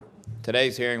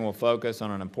Today's hearing will focus on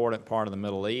an important part of the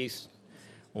Middle East,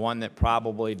 one that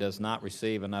probably does not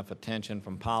receive enough attention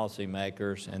from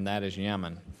policymakers, and that is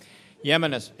Yemen.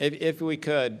 Yemen is, if we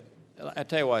could, I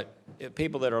tell you what, if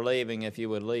people that are leaving, if you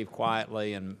would leave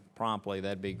quietly and promptly,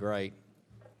 that'd be great.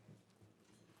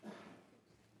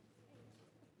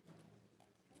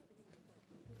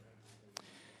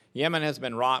 Yemen has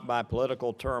been rocked by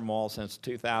political turmoil since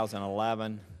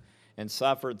 2011 and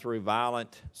suffered through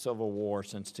violent civil war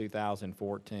since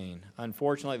 2014.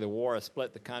 Unfortunately, the war has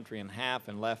split the country in half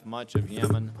and left much of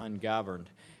Yemen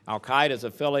ungoverned. Al-Qaeda's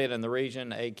affiliate in the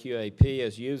region, AQAP,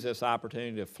 has used this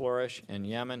opportunity to flourish in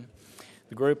Yemen.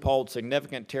 The group holds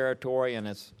significant territory and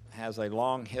has a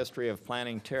long history of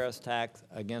planning terrorist attacks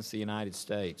against the United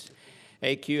States.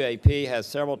 AQAP has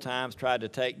several times tried to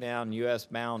take down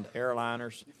U.S.-bound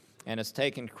airliners and has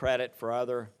taken credit for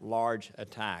other large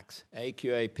attacks.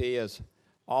 AQAP is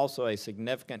also a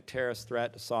significant terrorist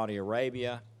threat to Saudi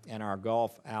Arabia and our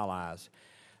Gulf allies.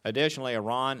 Additionally,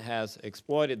 Iran has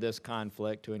exploited this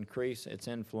conflict to increase its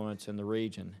influence in the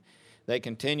region. They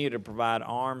continue to provide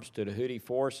arms to the Houthi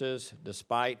forces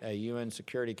despite a UN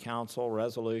Security Council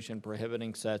resolution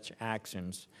prohibiting such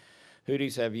actions.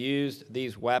 Houthis have used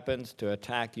these weapons to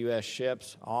attack U.S.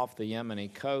 ships off the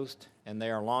Yemeni coast, and they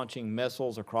are launching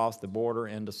missiles across the border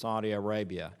into Saudi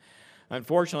Arabia.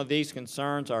 Unfortunately, these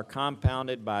concerns are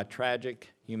compounded by a tragic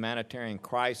humanitarian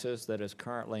crisis that is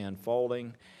currently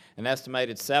unfolding. An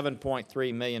estimated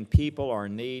 7.3 million people are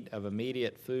in need of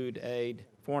immediate food aid.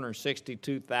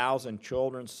 462,000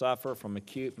 children suffer from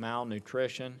acute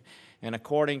malnutrition, and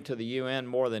according to the UN,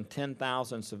 more than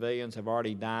 10,000 civilians have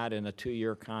already died in a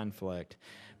 2-year conflict.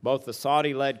 Both the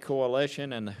Saudi-led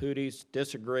coalition and the Houthis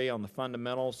disagree on the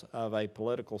fundamentals of a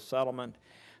political settlement.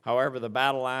 However, the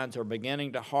battle lines are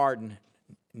beginning to harden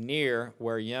near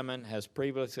where Yemen has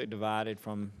previously divided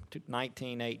from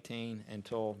 1918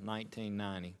 until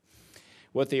 1990.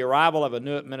 With the arrival of a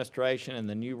new administration and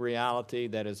the new reality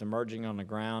that is emerging on the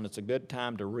ground, it's a good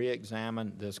time to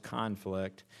re-examine this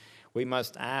conflict. We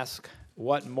must ask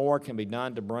what more can be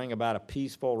done to bring about a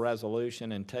peaceful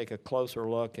resolution and take a closer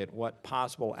look at what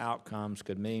possible outcomes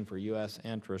could mean for U.S.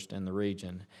 interest in the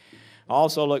region. I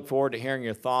also look forward to hearing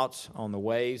your thoughts on the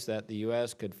ways that the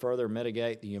U.S. could further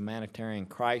mitigate the humanitarian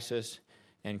crisis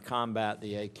and combat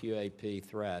the AQAP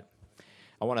threat.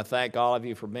 I want to thank all of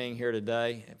you for being here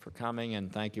today, for coming,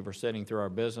 and thank you for sitting through our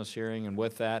business hearing. And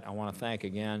with that, I want to thank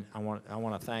again. I want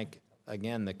to thank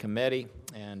again the committee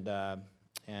and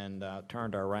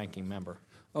turn to our ranking member.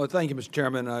 Oh, thank you, Mr.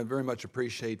 Chairman. I very much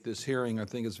appreciate this hearing. I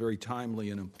think it's very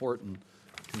timely and important,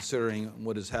 considering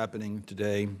what is happening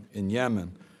today in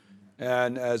Yemen.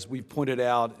 And as we pointed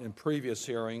out in previous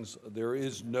hearings, there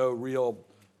is no real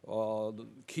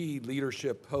key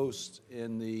leadership posts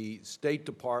in the State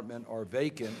Department are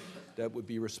vacant that would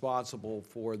be responsible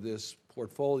for this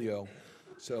portfolio.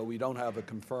 So we don't have a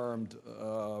confirmed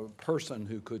person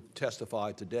who could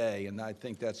testify today, and I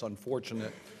think that's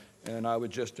unfortunate. And I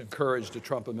would just encourage the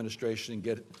Trump administration to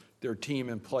get their team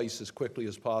in place as quickly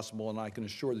as possible, and I can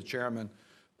assure the chairman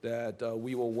that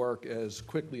we will work as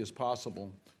quickly as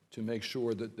possible to make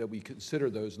sure that we consider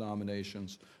those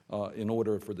nominations in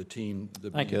order for the team to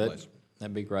be in place.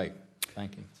 That'd be great.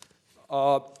 Thank you.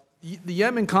 The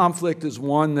Yemen conflict is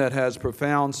one that has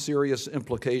profound, serious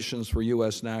implications for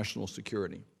U.S. national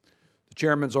security. The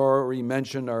chairman's already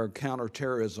mentioned our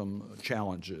counterterrorism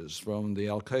challenges, from the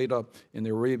al-Qaeda in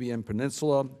the Arabian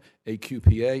Peninsula,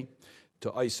 AQPA,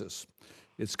 to ISIS.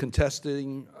 It's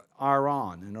contesting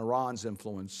Iran and Iran's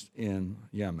influence in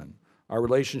Yemen. Our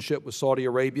relationship with Saudi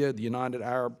Arabia, the United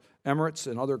Arab Emirates,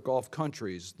 and other Gulf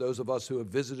countries. Those of us who have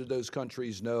visited those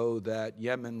countries know that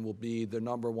Yemen will be the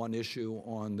 #1 issue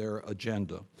on their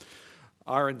agenda.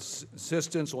 Our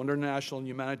insistence on international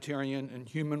humanitarian and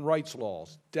human rights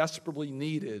laws, desperately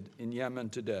needed in Yemen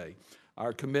today.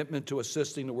 Our commitment to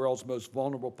assisting the world's most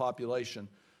vulnerable population.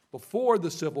 Before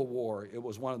the Civil War, it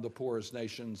was one of the poorest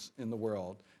nations in the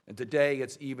world, and today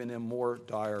it's even in more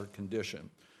dire condition.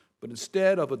 But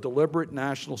instead of a deliberate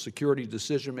national security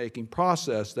decision-making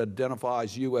process that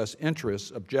identifies U.S.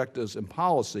 interests, objectives, and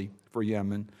policy for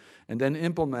Yemen, and then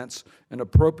implements an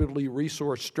appropriately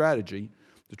resourced strategy,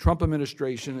 the Trump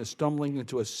administration is stumbling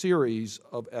into a series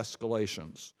of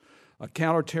escalations. A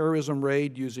counterterrorism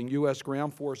raid using U.S.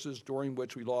 ground forces, during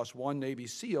which we lost 1 Navy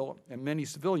SEAL and many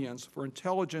civilians for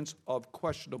intelligence of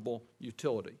questionable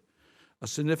utility. A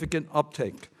significant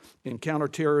uptake in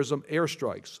counterterrorism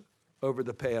airstrikes over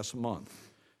the past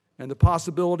month, and the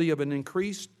possibility of an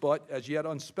increased but as yet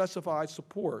unspecified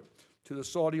support to the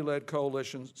Saudi-led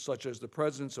coalitions, such as the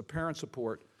President's apparent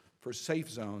support for safe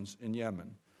zones in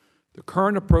Yemen. The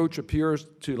current approach appears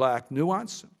to lack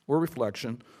nuance or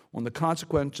reflection on the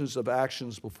consequences of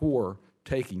actions before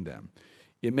taking them.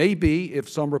 It may be, if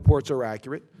some reports are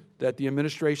accurate, that the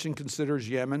administration considers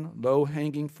Yemen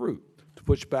low-hanging fruit to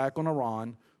push back on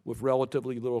Iran with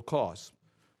relatively little cost.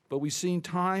 But we've seen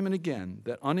time and again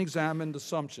that unexamined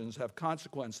assumptions have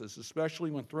consequences,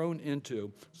 especially when thrown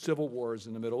into civil wars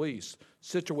in the Middle East,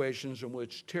 situations in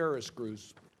which terrorist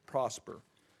groups prosper.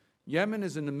 Yemen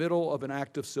is in the middle of an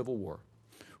active civil war.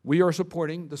 We are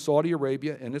supporting the Saudi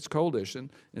Arabia and its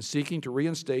coalition in seeking to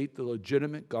reinstate the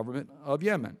legitimate government of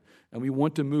Yemen, and we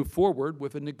want to move forward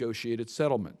with a negotiated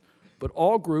settlement. But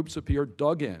all groups appear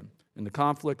dug in, and the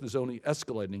conflict is only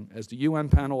escalating, as the UN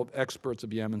panel of experts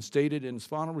of Yemen stated in its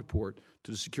final report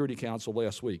to the Security Council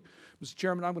last week. Mr.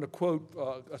 Chairman, I'm going to quote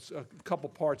a couple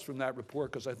parts from that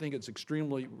report because I think it's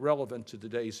extremely relevant to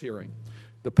today's hearing.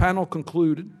 The panel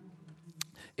concluded,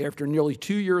 after nearly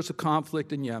 2 years of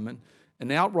conflict in Yemen,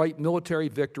 an outright military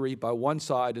victory by one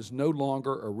side is no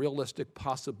longer a realistic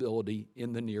possibility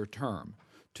in the near term.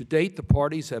 To date, the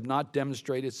parties have not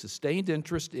demonstrated sustained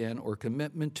interest in or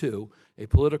commitment to a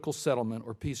political settlement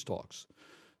or peace talks.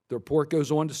 The report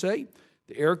goes on to say,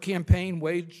 the air campaign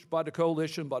waged by the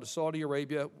coalition by Saudi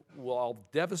Arabia, while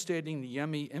devastating the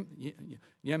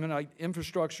Yemenite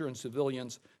infrastructure and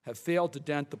civilians, have failed to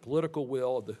dent the political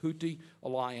will of the Houthi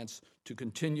alliance to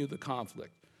continue the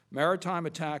conflict. Maritime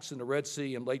attacks in the Red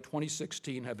Sea in late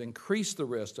 2016 have increased the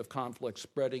risk of conflict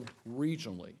spreading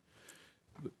regionally.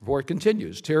 The report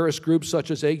continues. Terrorist groups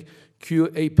such as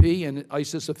AQAP and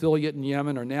ISIS affiliate in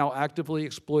Yemen are now actively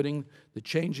exploiting the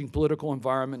changing political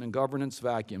environment and governance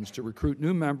vacuums to recruit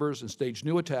new members and stage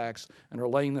new attacks, and are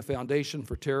laying the foundation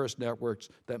for terrorist networks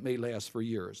that may last for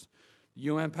years. The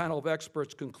UN panel of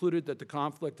experts concluded that the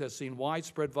conflict has seen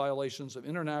widespread violations of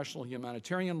international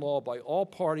humanitarian law by all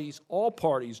parties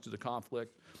to the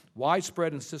conflict,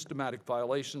 widespread and systematic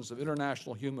violations of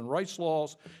international human rights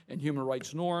laws and human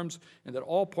rights norms, and that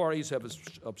all parties have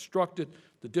obstructed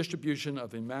the distribution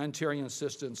of humanitarian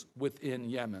assistance within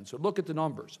Yemen. So look at the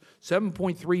numbers.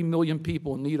 7.3 million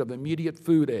people in need of immediate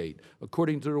food aid,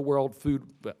 according to the World Food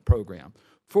Program.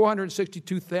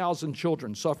 462,000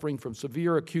 children suffering from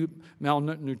severe acute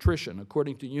malnutrition,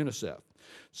 according to UNICEF.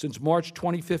 Since March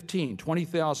 2015,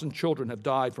 20,000 children have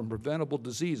died from preventable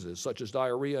diseases such as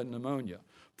diarrhea and pneumonia.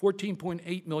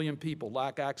 14.8 million people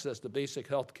lack access to basic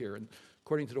health care,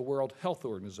 according to the World Health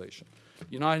Organization.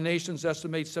 The United Nations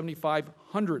estimates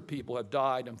 7,500 people have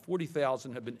died and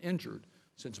 40,000 have been injured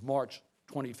since March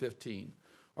 2015.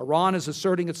 Iran is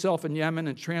asserting itself in Yemen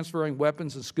and transferring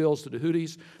weapons and skills to the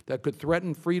Houthis that could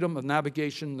threaten freedom of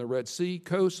navigation in the Red Sea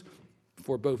coast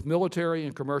for both military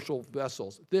and commercial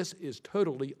vessels. This is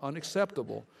totally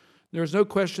unacceptable. There is no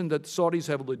question that the Saudis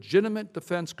have legitimate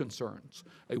defense concerns.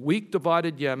 A weak,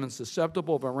 divided Yemen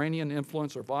susceptible of Iranian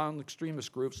influence or violent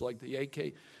extremist groups like the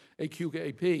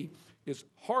AQAP is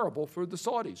horrible for the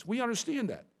Saudis. We understand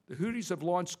that. The Houthis have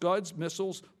launched Scuds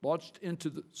missiles launched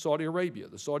into Saudi Arabia.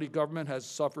 The Saudi government has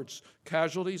suffered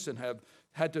casualties and have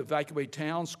had to evacuate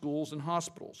towns, schools, and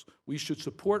hospitals. We should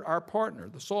support our partner,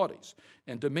 the Saudis,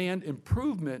 and demand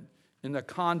improvement in the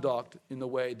conduct in the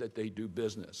way that they do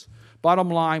business. Bottom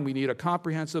line, we need a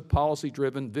comprehensive,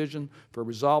 policy-driven vision for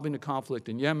resolving the conflict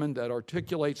in Yemen that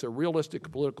articulates a realistic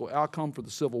political outcome for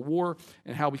the civil war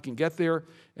and how we can get there,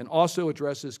 and also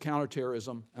addresses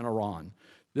counterterrorism and Iran.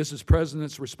 This is the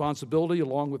President's responsibility,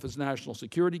 along with his National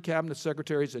Security Cabinet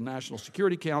Secretaries and National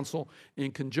Security Council, in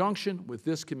conjunction with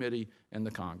this committee and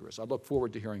the Congress. I look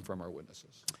forward to hearing from our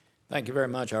witnesses. Thank you very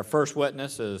much. Our first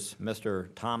witness is Mr.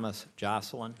 Thomas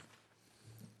Jocelyn,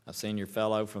 a senior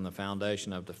fellow from the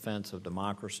Foundation of Defense of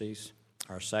Democracies.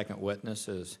 Our second witness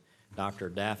is Dr.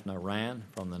 Daphne Rand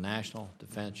from the National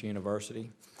Defense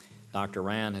University. Dr.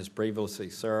 Rand has previously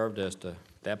served as the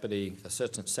Deputy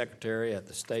Assistant Secretary at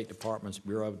the State Department's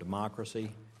Bureau of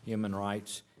Democracy, Human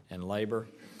Rights, and Labor.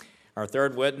 Our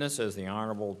third witness is the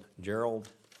Honorable Gerald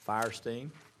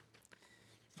Firestein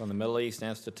from the Middle East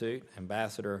Institute.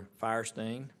 Ambassador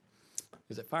Firestein,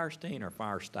 is it Firestein or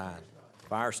Firestein?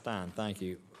 Firestein, thank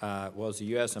you, was the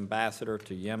U.S. Ambassador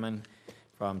to Yemen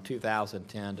from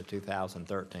 2010 to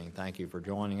 2013. Thank you for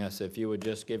joining us. If you would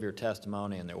just give your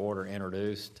testimony in the order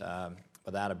introduced.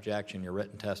 Without objection, your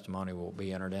written testimony will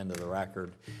be entered into the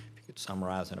record. If you could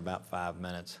summarize in about 5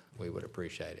 minutes, we would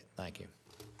appreciate it. Thank you.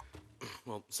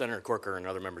 Well, Senator Corker and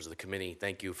other members of the committee,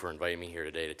 thank you for inviting me here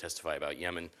today to testify about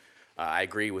Yemen. I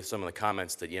agree with some of the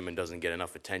comments that Yemen doesn't get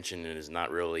enough attention and is not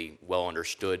really well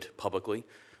understood publicly.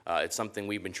 It's something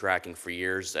we've been tracking for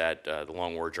years at the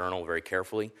Long War Journal very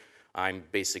carefully. I'm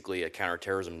basically a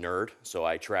counterterrorism nerd, so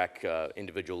I track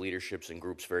individual leaderships and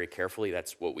groups very carefully.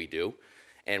 That's what we do.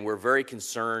 And we're very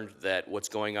concerned that what's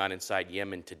going on inside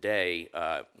Yemen today,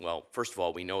 well, first of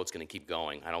all, we know it's going to keep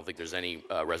going. I don't think there's any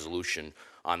resolution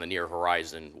on the near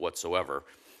horizon whatsoever.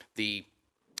 The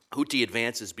Houthi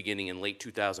advances beginning in late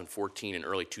 2014 and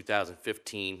early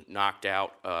 2015 knocked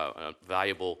out a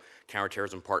valuable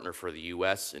counterterrorism partner for the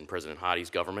U.S. in President Hadi's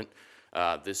government.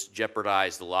 This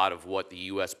jeopardized a lot of what the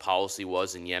U.S. policy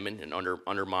was in Yemen and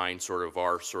undermined sort of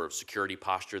our security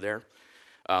posture there.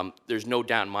 There's no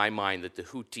doubt in my mind that the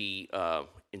Houthi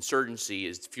insurgency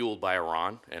is fueled by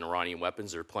Iran and Iranian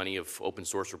weapons. There are plenty of open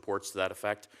source reports to that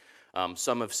effect.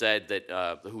 Some have said that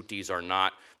the Houthis are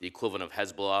not the equivalent of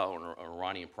Hezbollah or an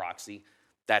Iranian proxy.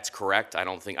 That's correct. I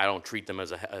don't treat them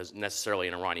as necessarily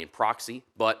an Iranian proxy,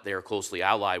 but they are closely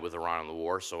allied with Iran in the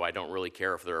war, so I don't really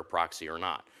care if they're a proxy or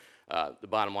not. The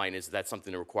bottom line is that's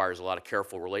something that requires a lot of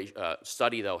careful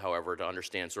study, though, however, to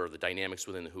understand sort of the dynamics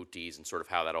within the Houthis and sort of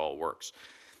how that all works.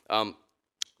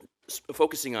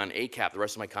 Focusing on ACAP, the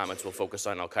rest of my comments will focus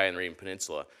on Al-Qaeda in the Arabian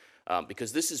Peninsula,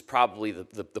 because this is probably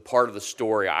the part of the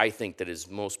story I think that is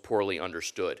most poorly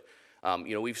understood.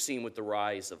 We've seen with the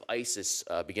rise of ISIS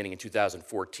beginning in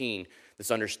 2014,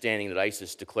 this understanding that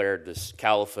ISIS declared this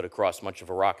caliphate across much of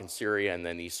Iraq and Syria and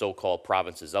then these so-called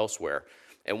provinces elsewhere.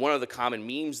 And one of the common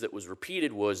memes that was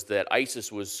repeated was that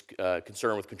ISIS was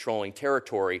concerned with controlling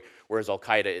territory, whereas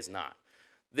Al-Qaeda is not.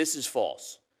 This is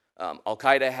false.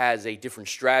 Al-Qaeda has a different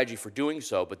strategy for doing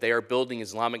so, but they are building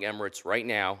Islamic Emirates right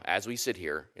now, as we sit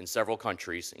here, in several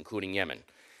countries, including Yemen.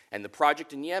 And the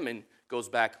project in Yemen goes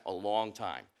back a long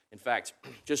time. In fact,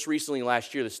 just recently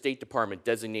last year, the State Department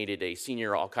designated a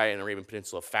senior Al-Qaeda in the Arabian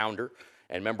Peninsula founder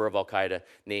and member of Al-Qaeda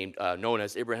known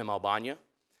as Ibrahim al-Banya.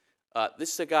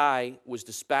 This guy was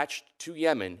dispatched to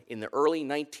Yemen in the early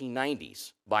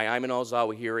 1990s by Ayman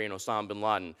al-Zawahiri and Osama bin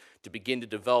Laden to begin to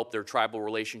develop their tribal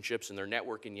relationships and their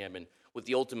network in Yemen with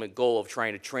the ultimate goal of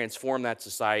trying to transform that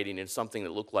society into something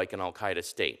that looked like an al-Qaeda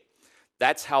state.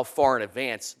 That's how far in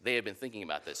advance they had been thinking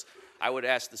about this. I would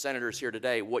ask the senators here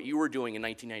today what you were doing in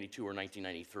 1992 or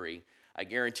 1993. I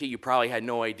guarantee you probably had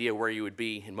no idea where you would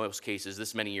be in most cases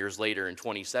this many years later in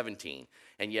 2017.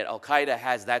 And yet Al-Qaeda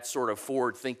has that sort of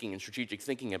forward thinking and strategic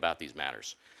thinking about these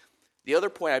matters. The other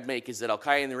point I'd make is that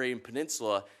Al-Qaeda in the Arabian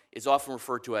Peninsula is often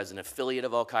referred to as an affiliate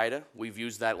of Al-Qaeda. We've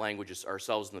used that language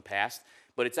ourselves in the past,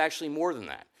 but it's actually more than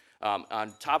that.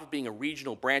 On top of being a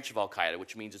regional branch of Al-Qaeda,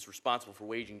 which means it's responsible for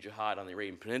waging jihad on the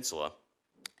Arabian Peninsula,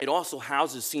 it also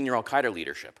houses senior Al-Qaeda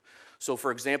leadership. So,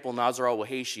 for example, Nasser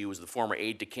al-Waheishi, who was the former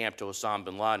aide-de-camp to Osama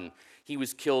bin Laden, he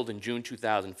was killed in June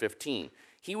 2015.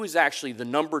 He was actually the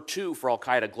number 2 for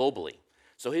Al-Qaeda globally.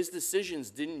 So his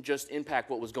decisions didn't just impact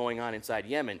what was going on inside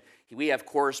Yemen. We have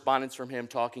correspondence from him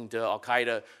talking to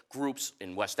Al-Qaeda groups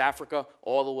in West Africa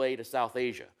all the way to South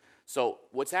Asia. So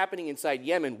what's happening inside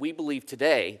Yemen, we believe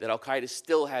today that Al-Qaeda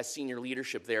still has senior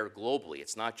leadership there globally.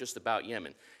 It's not just about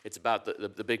Yemen. It's about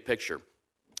the big picture.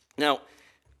 Now,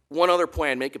 one other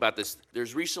point I'd make about this,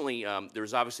 there's recently, there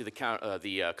was obviously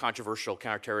the controversial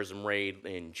counterterrorism raid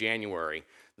in January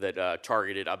that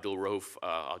targeted Abdul Rauf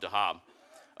al-Dahab.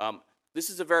 This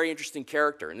is a very interesting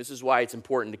character, and this is why it's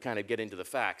important to kind of get into the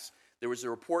facts. There was a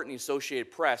report in the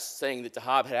Associated Press saying that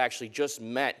Dahab had actually just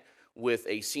met with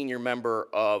a senior member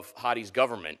of Hadi's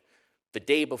government the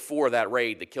day before that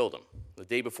raid that killed him, the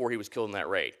day before he was killed in that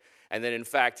raid. And then, in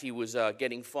fact, he was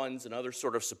getting funds and other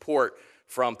sort of support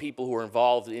from people who were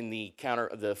involved in the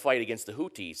fight against the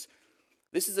Houthis.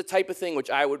 This is the type of thing which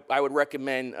I would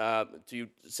recommend to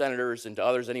senators and to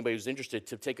others, anybody who's interested,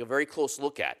 to take a very close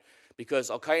look at.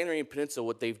 Because Al-Qaeda in the Arabian Peninsula,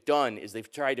 what they've done is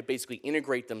they've tried to basically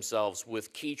integrate themselves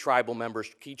with key tribal members,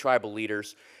 key tribal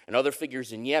leaders, and other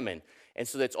figures in Yemen. And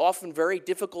so it's often very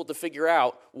difficult to figure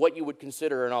out what you would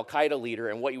consider an Al-Qaeda leader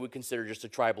and what you would consider just a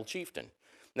tribal chieftain.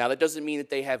 Now, that doesn't mean that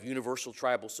they have universal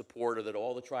tribal support or that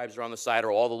all the tribes are on the side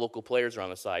or all the local players are on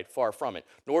the side. Far from it.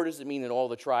 Nor does it mean that all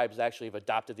the tribes actually have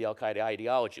adopted the Al-Qaeda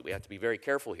ideology. We have to be very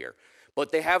careful here.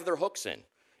 But they have their hooks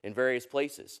in various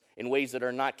places in ways that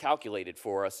are not calculated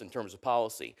for us in terms of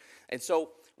policy. And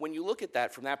so when you look at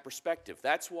that from that perspective,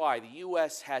 that's why the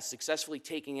U.S. has successfully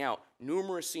taken out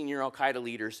numerous senior Al-Qaeda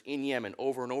leaders in Yemen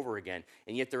over and over again,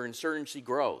 and yet their insurgency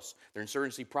grows, their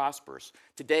insurgency prospers.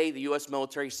 Today, the U.S.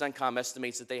 military, CENTCOM,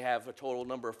 estimates that they have a total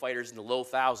number of fighters in the low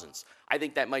thousands. I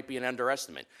think that might be an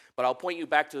underestimate. But I'll point you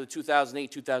back to the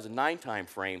 2008-2009 time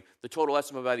frame. The total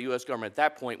estimate by the U.S. government at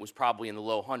that point was probably in the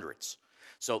low hundreds.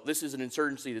 So this is an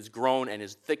insurgency that's grown and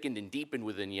is thickened and deepened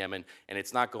within Yemen, and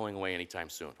it's not going away anytime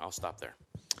soon. I'll stop there.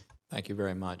 Thank you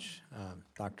very much.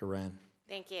 Dr. Wren.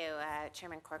 Thank you,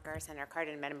 Chairman Corker, Senator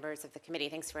Cardin, members of the committee.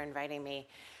 Thanks for inviting me.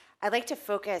 I'd like to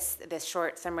focus this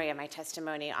short summary of my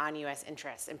testimony on U.S.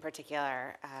 interests in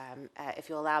particular, if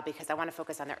you allow, because I want to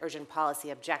focus on the urgent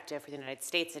policy objective for the United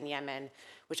States in Yemen,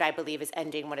 which I believe is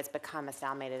ending what has become a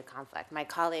stalemated conflict. My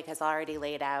colleague has already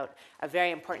laid out a very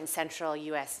important central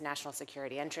U.S. national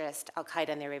security interest. Al-Qaeda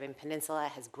in the Arabian Peninsula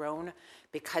has grown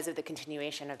because of the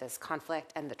continuation of this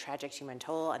conflict and the tragic human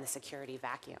toll and the security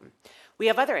vacuum. We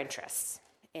have other interests.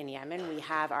 In Yemen, we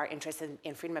have our interest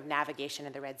in freedom of navigation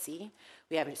in the Red Sea.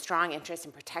 We have a strong interest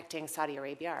in protecting Saudi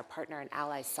Arabia, our partner and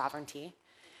ally's sovereignty.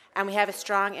 And we have a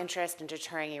strong interest in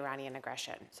deterring Iranian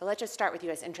aggression. So let's just start with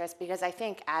U.S. interests, because I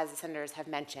think, as the senators have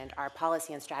mentioned, our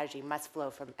policy and strategy must flow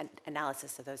from an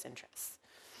analysis of those interests.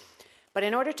 But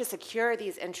in order to secure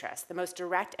these interests, the most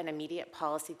direct and immediate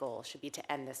policy goal should be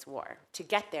to end this war. To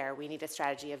get there, we need a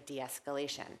strategy of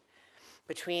de-escalation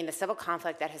between the civil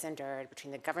conflict that has endured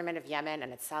between the government of Yemen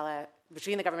and the Saleh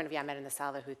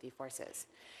Houthi forces.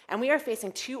 And we are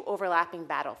facing two overlapping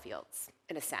battlefields,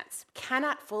 in a sense. We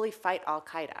cannot fully fight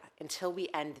al-Qaeda until we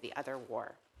end the other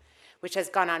war, which has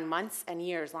gone on months and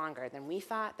years longer than we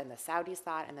thought, than the Saudis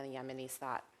thought, and than the Yemenis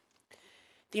thought.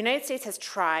 The United States has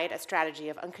tried a strategy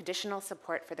of unconditional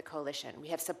support for the coalition. We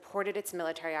have supported its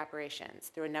military operations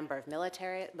through a number of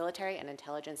military and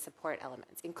intelligence support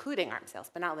elements, including arms sales,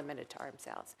 but not limited to arms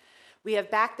sales. We have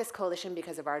backed this coalition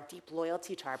because of our deep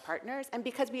loyalty to our partners and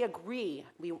because we agree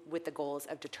with the goals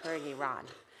of deterring Iran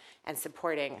and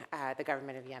supporting the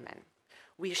government of Yemen.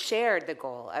 We shared the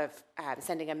goal of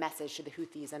sending a message to the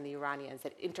Houthis and the Iranians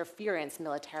that interference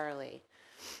militarily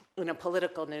in a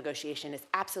political negotiation is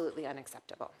absolutely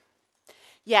unacceptable.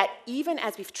 Yet, even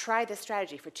as we've tried this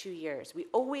strategy for 2 years, we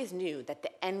always knew that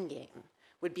the end game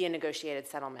would be a negotiated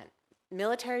settlement.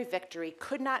 Military victory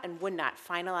could not and would not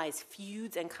finalize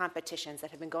feuds and competitions that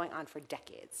have been going on for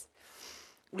decades.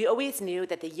 We always knew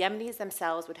that the Yemenis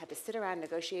themselves would have to sit around a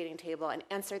negotiating table and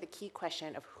answer the key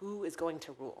question of who is going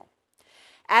to rule.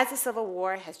 As the civil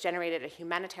war has generated a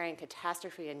humanitarian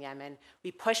catastrophe in Yemen,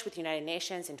 we pushed with the United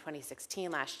Nations in 2016,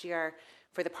 last year,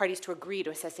 for the parties to agree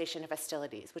to a cessation of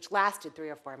hostilities, which lasted 3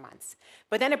 or 4 months.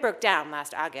 But then it broke down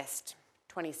last August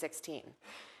 2016,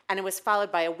 and it was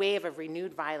followed by a wave of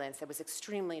renewed violence that was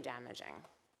extremely damaging.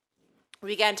 We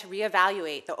began to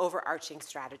reevaluate the overarching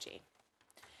strategy,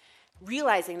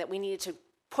 realizing that we needed to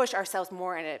push ourselves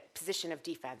more in a position of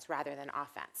defense rather than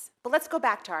offense. But let's go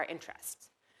back to our interests.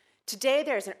 Today,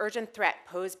 there is an urgent threat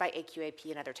posed by AQAP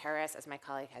and other terrorists, as my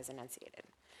colleague has enunciated.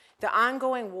 The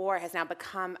ongoing war has now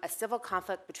become a civil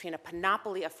conflict between a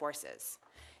panoply of forces.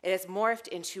 It has morphed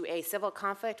into a civil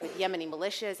conflict with Yemeni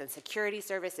militias and security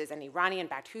services and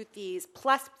Iranian-backed Houthis,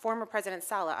 plus former President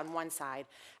Saleh on one side,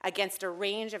 against a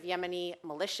range of Yemeni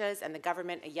militias and the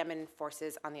government of Yemen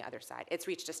forces on the other side. It's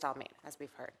reached a stalemate, as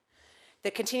we've heard. The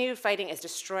continued fighting is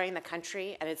destroying the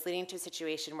country, and it's leading to a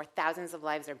situation where thousands of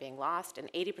lives are being lost,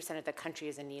 and 80% of the country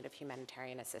is in need of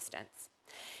humanitarian assistance.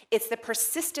 It's the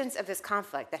persistence of this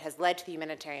conflict that has led to the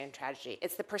humanitarian tragedy.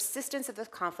 It's the persistence of this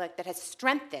conflict that has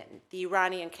strengthened the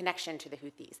Iranian connection to the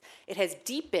Houthis. It has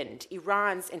deepened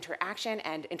Iran's interaction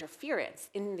and interference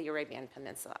in the Arabian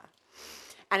Peninsula,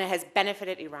 and it has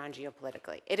benefited Iran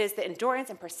geopolitically. It is the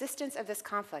endurance and persistence of this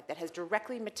conflict that has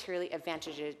directly materially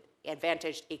advantaged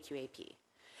AQAP.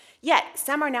 Yet,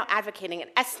 some are now advocating an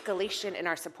escalation in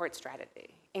our support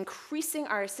strategy, increasing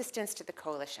our assistance to the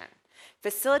coalition,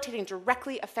 facilitating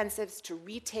directly offensives to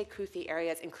retake Houthi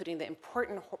areas, including the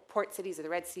important port cities of the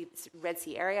Red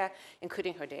Sea area,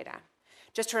 including Hodeidah.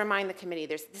 Just to remind the committee,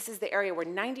 this is the area where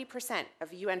 90%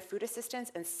 of UN food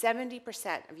assistance and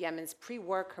 70% of Yemen's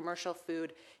pre-war commercial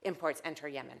food imports enter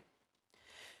Yemen.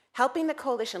 Helping the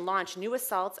coalition launch new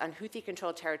assaults on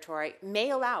Houthi-controlled territory may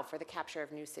allow for the capture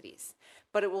of new cities,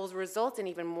 but it will result in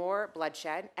even more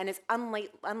bloodshed and is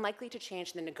unlikely to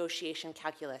change the negotiation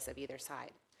calculus of either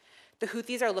side. The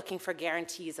Houthis are looking for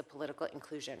guarantees of political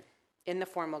inclusion in the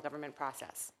formal government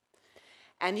process.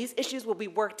 And these issues will be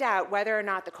worked out whether or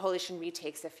not the coalition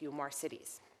retakes a few more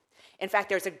cities. In fact,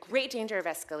 there's a great danger of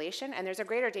escalation, and there's a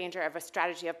greater danger of a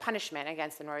strategy of punishment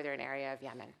against the northern area of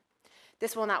Yemen.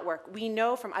 This will not work. We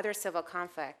know from other civil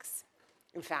conflicts,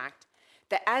 in fact,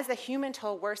 that as the human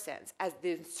toll worsens, as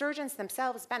the insurgents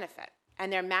themselves benefit,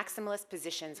 and their maximalist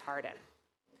positions harden.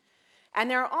 And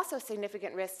there are also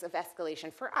significant risks of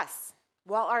escalation for us.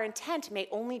 While our intent may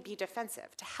only be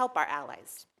defensive, to help our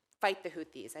allies fight the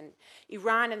Houthis, and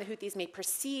Iran and the Houthis may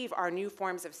perceive our new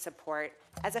forms of support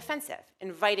as offensive,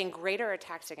 inviting greater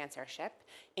attacks against our ship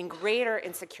and greater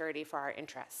insecurity for our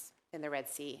interests in the Red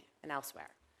Sea and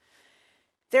elsewhere.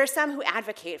 There are some who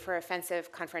advocate for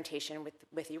offensive confrontation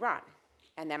with Iran,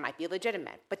 and that might be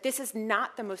legitimate, but this is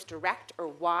not the most direct or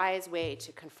wise way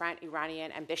to confront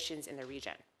Iranian ambitions in the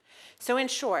region. So in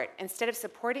short, instead of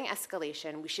supporting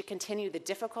escalation, we should continue the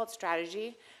difficult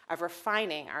strategy of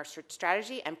refining our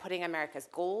strategy and putting America's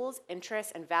goals,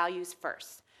 interests, and values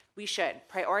first. We should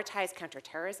prioritize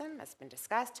counterterrorism, as has been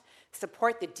discussed,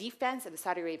 support the defense of the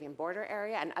Saudi Arabian border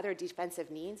area and other defensive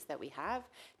needs that we have,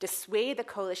 dissuade the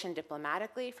coalition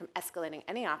diplomatically from escalating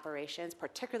any operations,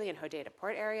 particularly in Hodeidah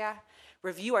port area,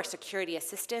 review our security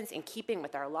assistance in keeping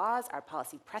with our laws, our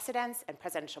policy precedents, and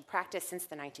presidential practice since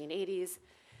the 1980s,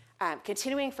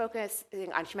 continuing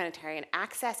focusing on humanitarian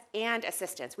access and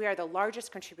assistance. We are the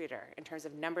largest contributor in terms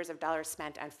of numbers of dollars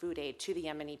spent on food aid to the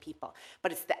Yemeni people,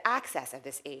 but it's the access of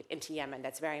this aid into Yemen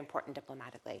that's very important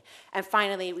diplomatically. And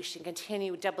finally, we should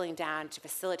continue doubling down to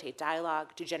facilitate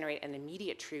dialogue to generate an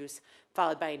immediate truce,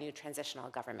 followed by a new transitional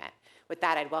government. With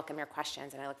that, I'd welcome your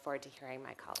questions, and I look forward to hearing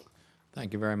my colleague.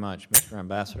 Thank you very much, Mr.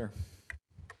 Ambassador.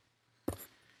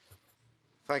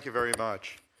 Thank you very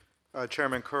much.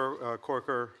 Chairman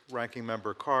Corker, Ranking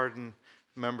Member Cardin,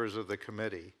 members of the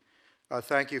committee,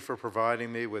 thank you for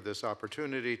providing me with this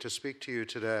opportunity to speak to you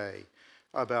today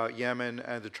about Yemen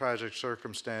and the tragic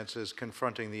circumstances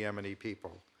confronting the Yemeni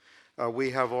people.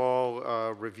 We have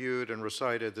all reviewed and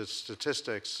recited the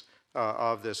statistics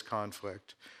of this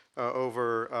conflict.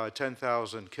 Over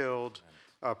 10,000 killed,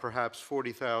 perhaps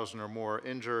 40,000 or more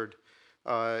injured.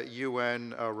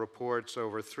 UN reports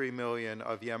over 3 million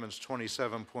of Yemen's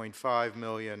 27.5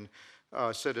 million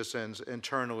citizens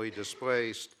internally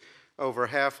displaced. Over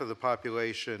half of the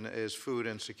population is food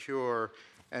insecure,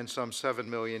 and some 7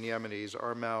 million Yemenis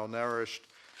are malnourished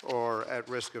or at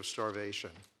risk of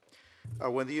starvation.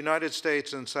 When the United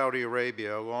States and Saudi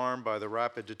Arabia, alarmed by the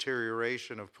rapid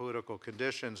deterioration of political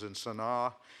conditions in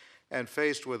Sana'a and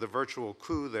faced with a virtual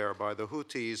coup there by the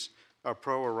Houthis, a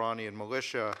pro-Iranian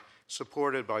militia,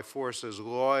 supported by forces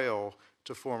loyal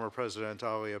to former President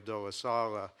Ali Abdullah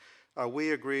Saleh,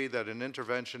 we agreed that an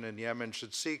intervention in Yemen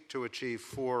should seek to achieve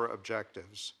 4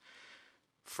 objectives.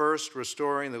 First,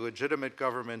 restoring the legitimate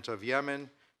government of Yemen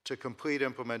to complete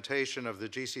implementation of the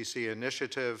GCC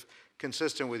initiative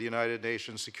consistent with United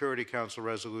Nations Security Council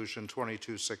Resolution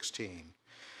 2216.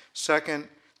 Second,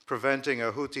 preventing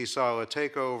a Houthi Saleh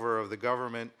takeover of the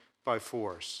government by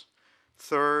force.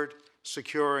 Third,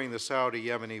 securing the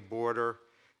Saudi-Yemeni border,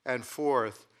 and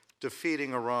fourth,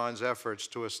 defeating Iran's efforts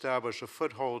to establish a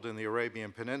foothold in the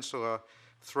Arabian Peninsula,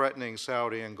 threatening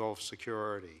Saudi and Gulf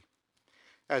security.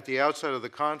 At the outset of the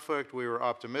conflict, we were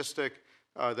optimistic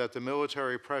that the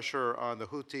military pressure on the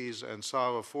Houthis and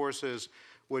Saleh forces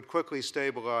would quickly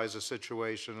stabilize the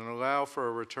situation and allow for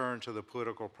a return to the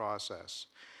political process.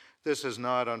 This has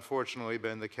not, unfortunately,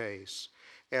 been the case.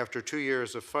 After 2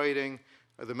 years of fighting,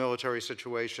 the military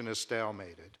situation is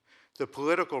stalemated. The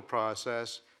political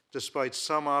process, despite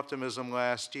some optimism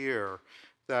last year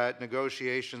that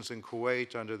negotiations in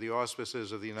Kuwait under the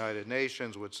auspices of the United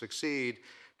Nations would succeed,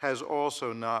 has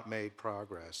also not made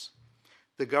progress.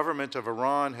 The government of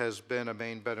Iran has been a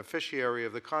main beneficiary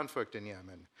of the conflict in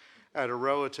Yemen. At a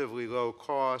relatively low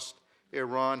cost,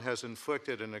 Iran has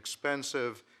inflicted an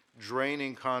expensive,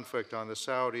 draining conflict on the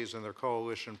Saudis and their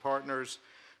coalition partners.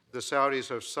 The Saudis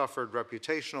have suffered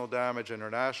reputational damage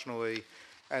internationally,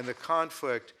 and the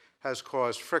conflict has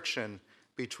caused friction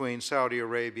between Saudi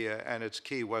Arabia and its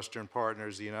key Western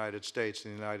partners, the United States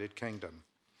and the United Kingdom.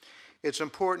 It's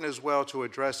important as well to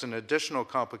address an additional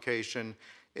complication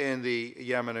in the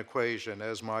Yemen equation,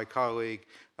 as my colleague,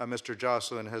 Mr.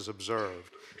 Jocelyn, has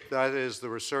observed. That is the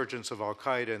resurgence of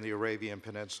al-Qaeda in the Arabian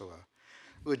Peninsula.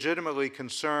 Legitimately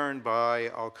concerned by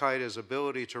al-Qaeda's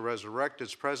ability to resurrect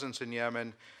its presence in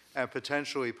Yemen and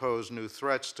potentially pose new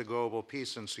threats to global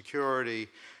peace and security,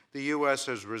 the U.S.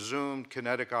 has resumed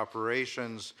kinetic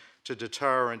operations to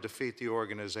deter and defeat the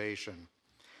organization.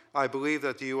 I believe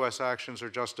that the U.S. actions are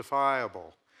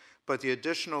justifiable, but the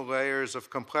additional layers of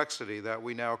complexity that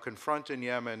we now confront in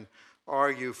Yemen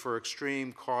argue for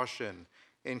extreme caution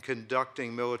in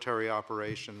conducting military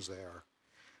operations there.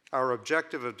 Our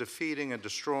objective of defeating and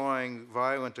destroying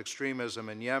violent extremism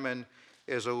in Yemen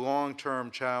is a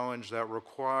long-term challenge that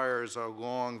requires a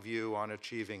long view on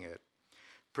achieving it.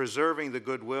 Preserving the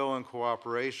goodwill and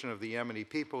cooperation of the Yemeni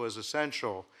people is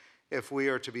essential if we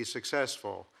are to be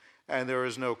successful, and there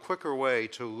is no quicker way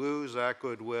to lose that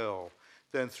goodwill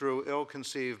than through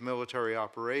ill-conceived military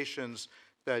operations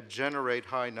that generate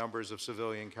high numbers of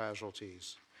civilian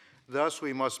casualties. Thus,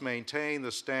 we must maintain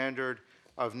the standard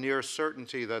of near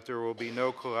certainty that there will be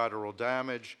no collateral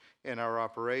damage in our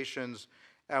operations,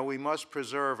 and we must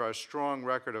preserve our strong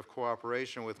record of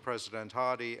cooperation with President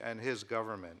Hadi and his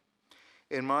government.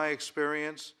 In my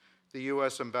experience, the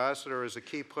U.S. ambassador is a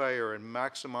key player in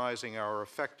maximizing our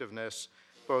effectiveness,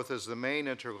 both as the main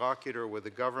interlocutor with the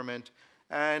government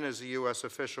and as a U.S.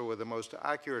 official with the most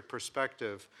accurate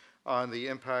perspective on the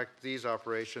impact these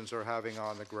operations are having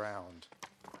on the ground.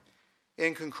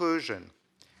 In conclusion,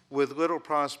 with little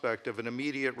prospect of an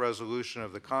immediate resolution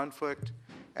of the conflict,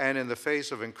 and in the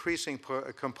face of increasing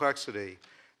complexity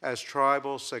as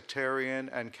tribal, sectarian,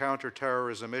 and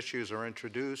counterterrorism issues are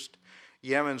introduced,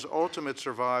 Yemen's ultimate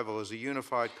survival as a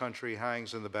unified country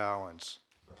hangs in the balance.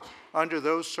 Under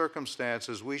those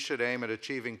circumstances, we should aim at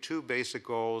achieving two basic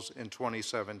goals in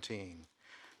 2017.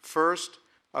 First,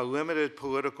 a limited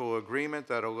political agreement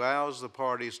that allows the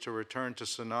parties to return to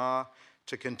Sana'a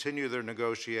to continue their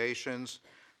negotiations,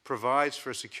 provides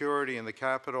for security in the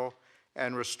capital,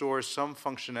 and restores some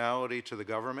functionality to the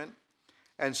government.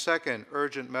 And second,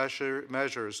 urgent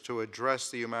measures to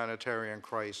address the humanitarian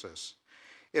crisis.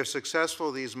 If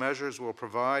successful, these measures will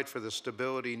provide for the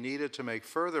stability needed to make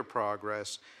further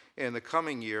progress in the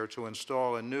coming year to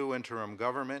install a new interim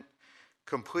government,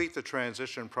 complete the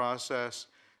transition process,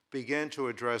 begin to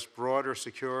address broader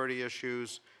security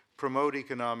issues, promote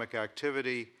economic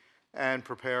activity, and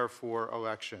prepare for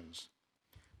elections.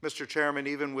 Mr. Chairman,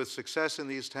 even with success in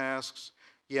these tasks,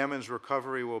 Yemen's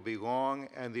recovery will be long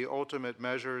and the ultimate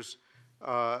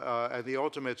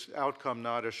outcome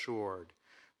not assured.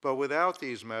 But without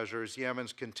these measures,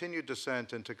 Yemen's continued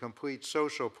descent into complete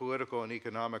social, political, and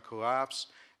economic collapse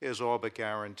is all but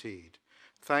guaranteed.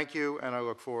 Thank you, and I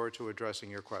look forward to addressing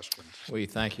your questions. We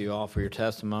thank you all for your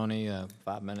testimony.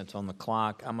 5 minutes on the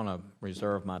clock. I'm going to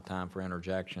reserve my time for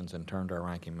interjections and turn to our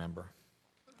ranking member.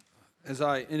 As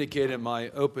I indicated in my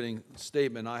opening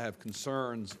statement, I have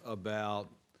concerns about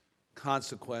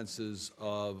consequences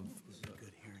of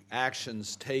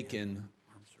actions taken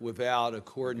without a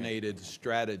coordinated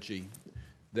strategy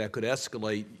that could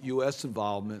escalate U.S.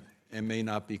 involvement and may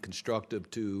not be constructive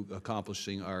to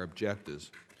accomplishing our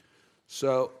objectives.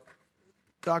 So,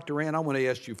 Dr. Rand, I want to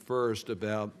ask you first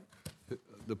about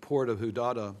the port of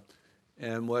Hudaydah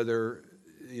and whether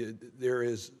there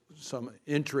is some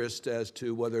interest as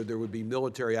to whether there would be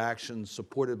military action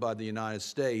supported by the United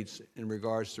States in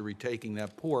regards to retaking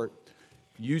that port.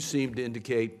 You seem to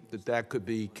indicate that that could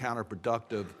be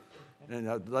counterproductive, and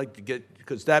I'd like to get,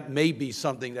 because that may be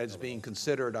something that's being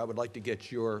considered, I would like to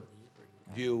get your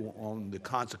view on the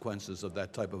consequences of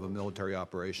that type of a military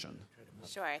operation.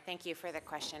 Sure, thank you for the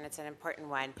question. It's an important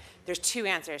one. There's two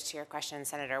answers to your question,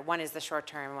 Senator. One is the short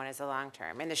term, one is the long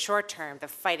term. In the short term, the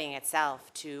fighting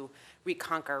itself to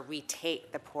reconquer,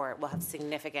 retake the port will have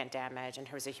significant damage in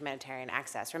terms of humanitarian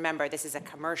access. Remember, this is a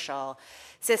commercial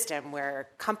system where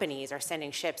companies are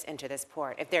sending ships into this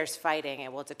port. If there's fighting,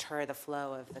 it will deter the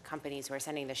flow of the companies who are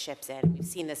sending the ships in. We've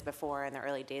seen this before in the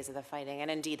early days of the fighting, and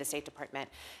indeed the State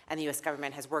Department and the U.S.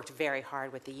 government has worked very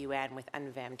hard with the UN, with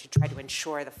UNVIM, to try to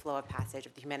ensure the flow of passage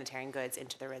of the humanitarian goods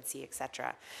into the Red Sea, et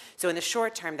cetera. So in the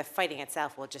short term, the fighting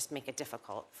itself will just make it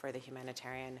difficult for the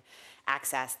humanitarian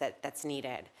access that's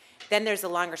needed. Then there's the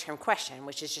longer term question,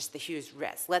 which is just the huge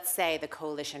risk. Let's say the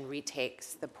coalition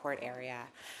retakes the port area.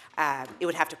 It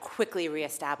would have to quickly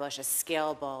reestablish a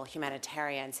scalable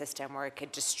humanitarian system where it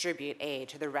could distribute aid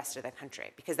to the rest of the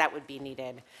country, because that would be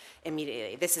needed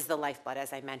immediately. This is the lifeblood,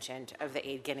 as I mentioned, of the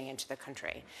aid getting into the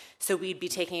country. So we'd be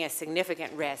taking a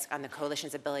significant risk on the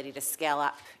coalition's ability to scale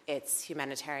up its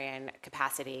humanitarian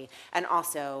capacity, and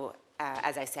also,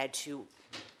 as I said, to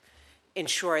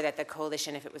ensure that the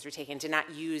coalition, if it was retaken, did not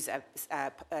use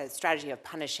a strategy of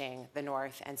punishing the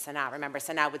North and Sana'a. Remember,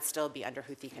 Sana'a would still be under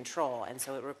Houthi control, and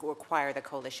so it would require the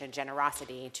coalition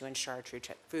generosity to ensure true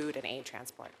food and aid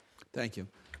transport. Thank you.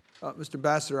 Mr.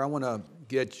 Ambassador, I want to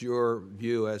get your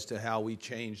view as to how we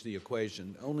change the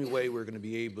equation. The only way we're going to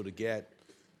be able to get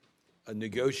a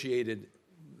negotiated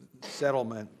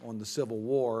settlement on the civil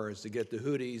war is to get the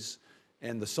Houthis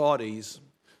and the Saudis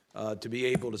to be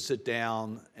able to sit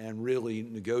down and really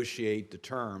negotiate the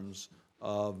terms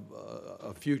of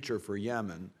a future for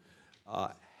Yemen.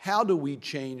 How do we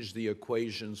change the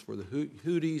equations for the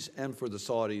Houthis and for the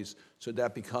Saudis so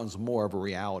that becomes more of a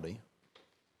reality?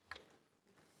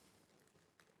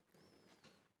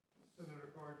 Senator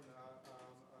Cardin,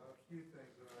 a few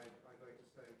things that I'd like to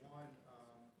say. One,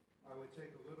 I would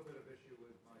take a little bit of issue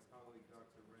with my colleague,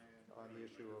 Dr. Rand, on the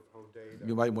issue of Hudaydah.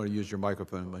 You might want to use your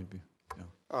microphone, maybe.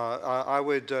 I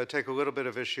would take a little bit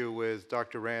of issue with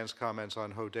Dr. Rand's comments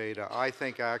on Hudaydah. I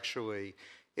think actually,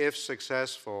 if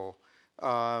successful,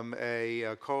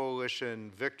 a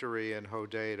coalition victory in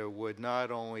Hudaydah would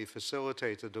not only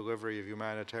facilitate the delivery of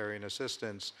humanitarian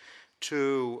assistance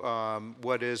to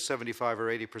what is 75 or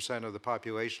 80% of the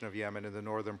population of Yemen in the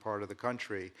northern part of the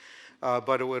country,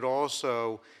 but it would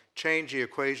also change the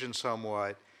equation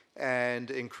somewhat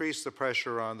and increase the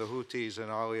pressure on the Houthis and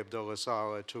Ali Abdullah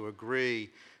Saleh to agree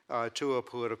to a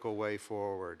political way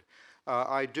forward.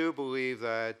 I do believe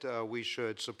that we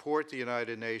should support the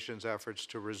United Nations efforts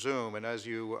to resume, and as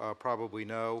you probably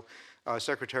know,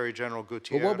 Secretary General But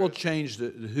Gutierrez. what will change the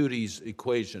Houthis'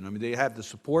 equation? I mean, they have the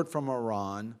support from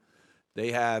Iran,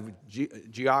 they have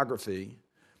geography.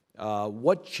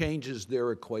 What changes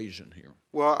their equation here?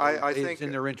 Well, I think it's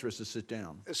in their interest to sit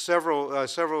down.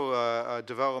 several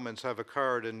developments have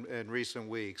occurred in recent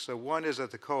weeks. So one is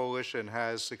that the coalition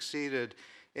has succeeded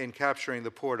in capturing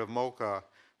the port of Mocha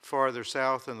farther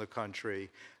south in the country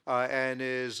and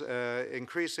is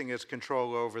increasing its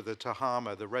control over the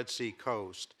Tahama, the Red Sea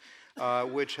coast,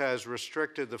 which has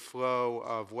restricted the flow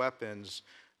of weapons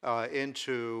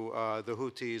into the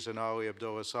Houthis and Ali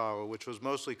Abdullah Saleh, which was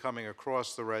mostly coming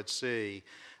across the Red Sea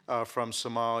from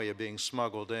Somalia, being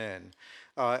smuggled in.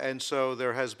 And so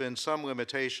there has been some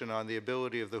limitation on the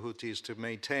ability of the Houthis to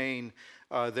maintain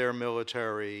their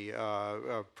military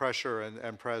pressure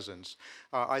and presence.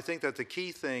 I think that the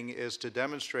key thing is to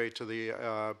demonstrate to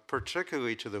the,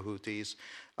 particularly to the Houthis,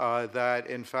 that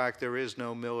in fact there is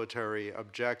no military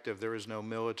objective, there is no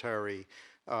military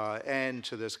end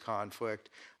to this conflict,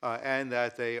 and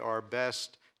that they are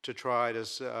best to try to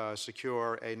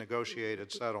secure a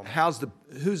negotiated settlement.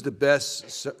 Who's the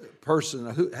best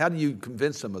person? How do you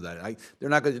convince them of that? They're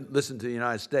not going to listen to the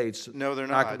United States. No, they're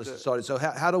not not. going to listen to Saudi. So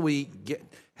how do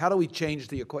we change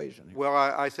the equation here? Well,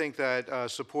 I think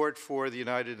that support for the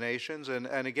United Nations,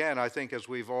 and again, I think as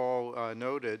we've all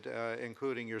noted,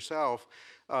 including yourself,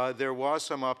 there was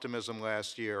some optimism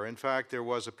last year. In fact, there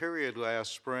was a period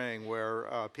last spring where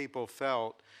people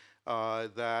felt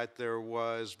that there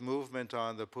was movement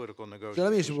on the political negotiations. So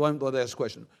let me ask you one last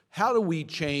question. How do we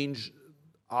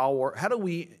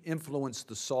influence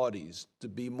the Saudis to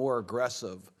be more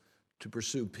aggressive to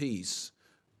pursue peace?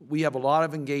 We have a lot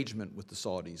of engagement with the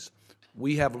Saudis.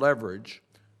 We have leverage.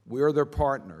 We're their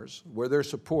partners. We're their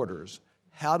supporters.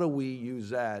 How do we use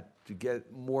that to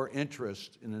get more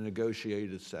interest in a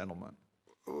negotiated settlement?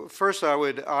 First, I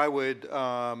would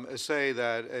say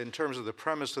that in terms of the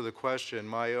premise of the question,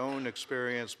 my own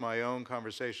experience, my own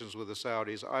conversations with the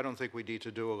Saudis, I don't think we need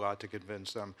to do a lot to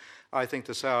convince them. I think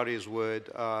the Saudis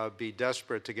would be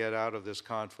desperate to get out of this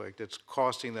conflict. It's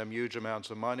costing them huge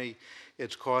amounts of money.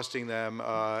 It's costing them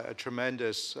a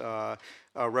tremendous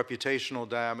reputational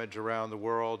damage around the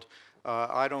world.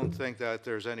 I don't think that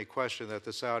there's any question that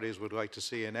the Saudis would like to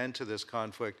see an end to this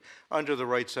conflict under the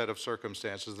right set of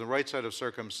circumstances. The right set of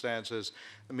circumstances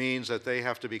means that they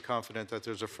have to be confident that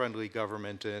there's a friendly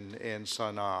government in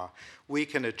Sana'a. We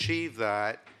can achieve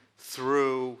that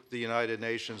through the United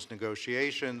Nations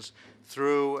negotiations,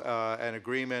 through an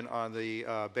agreement on the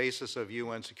basis of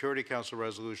UN Security Council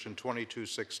Resolution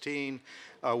 2216,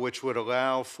 which would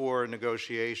allow for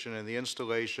negotiation and the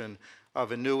installation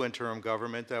of a new interim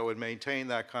government that would maintain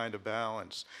that kind of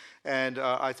balance. And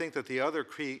I think that the other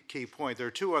key point, there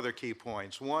are two other key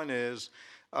points. One is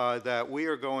that we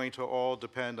are going to all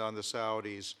depend on the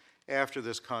Saudis after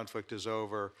this conflict is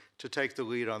over to take the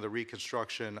lead on the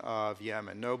reconstruction of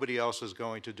Yemen. Nobody else is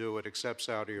going to do it except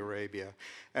Saudi Arabia.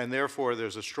 And therefore,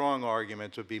 there's a strong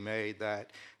argument to be made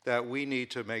that we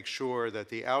need to make sure that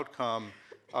the outcome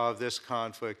of this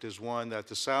conflict is one that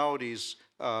the Saudis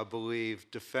believe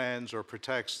defends or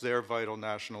protects their vital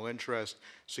national interest,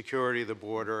 security of the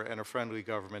border, and a friendly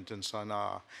government in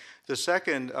Sana'a. The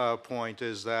second point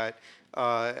is that,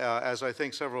 as I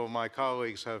think several of my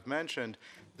colleagues have mentioned,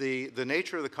 the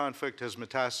nature of the conflict has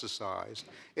metastasized.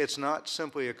 It's not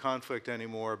simply a conflict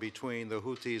anymore between the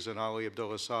Houthis and Ali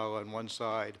Abdullah Saleh on one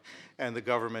side and the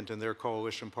government and their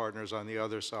coalition partners on the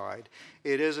other side.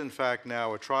 It is, in fact,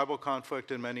 now a tribal conflict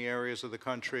in many areas of the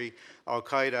country.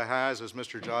 Al-Qaeda has, as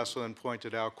Mr. Jocelyn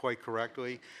pointed out quite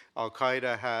correctly,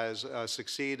 Al-Qaeda has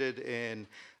succeeded in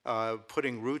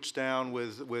putting roots down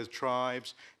with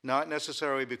tribes, not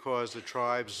necessarily because the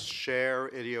tribes share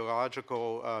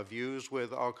ideological views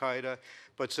with Al-Qaeda,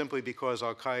 but simply because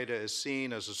Al-Qaeda is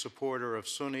seen as a supporter of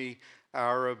Sunni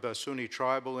Arab, Sunni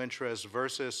tribal interests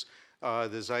versus the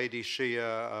Zaidi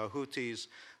Shia Houthis,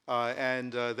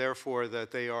 and therefore that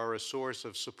they are a source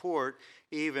of support,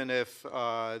 even if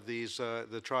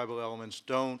the tribal elements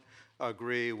don't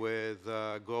agree with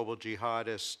global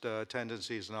jihadist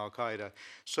tendencies in Al-Qaeda.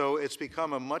 So it's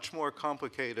become a much more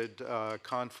complicated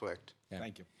conflict. Yeah.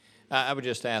 Thank you. I would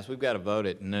just ask, we've got a vote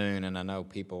at noon, and I know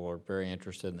people are very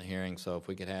interested in the hearing, so if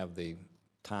we could have the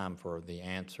time for the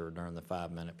answer during the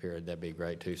 5-minute period, that'd be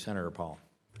great too. Senator Paul.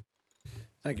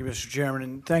 Thank you, Mr. Chairman,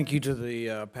 and thank you to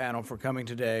the panel for coming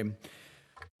today.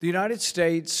 The United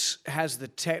States has the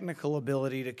technical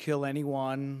ability to kill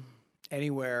anyone,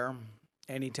 anywhere,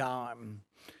 anytime.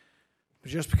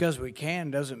 But just because we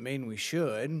can doesn't mean we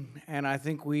should. And I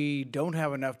think we don't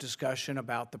have enough discussion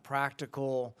about the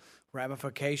practical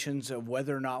ramifications of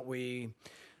whether or not we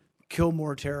kill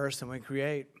more terrorists than we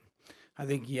create. I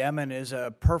think Yemen is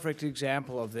a perfect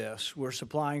example of this. We're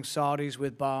supplying Saudis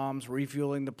with bombs,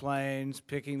 refueling the planes,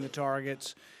 picking the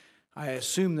targets. I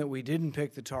assume that we didn't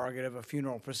pick the target of a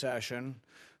funeral procession,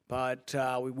 but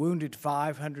we wounded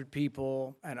 500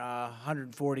 people and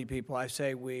 140 people. I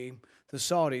say we, the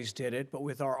Saudis did it, but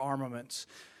with our armaments.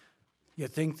 You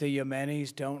think the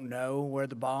Yemenis don't know where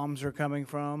the bombs are coming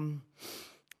from?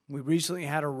 We recently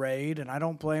had a raid, and I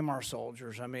don't blame our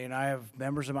soldiers. I mean, I have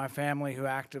members of my family who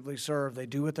actively serve. They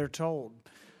do what they're told.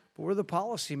 But we're the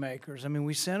policymakers. I mean,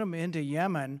 we sent them into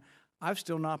Yemen. I've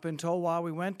still not been told why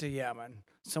we went to Yemen.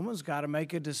 Someone's got to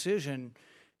make a decision.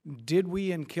 Did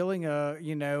we, in killing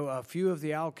a few of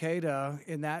the Al-Qaeda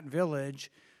in that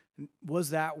village,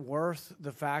 was that worth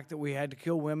the fact that we had to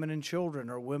kill women and children,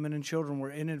 or women and children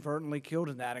were inadvertently killed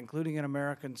in that, including an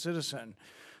American citizen?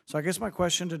 So I guess my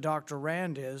question to Dr.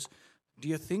 Rand is, do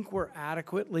you think we're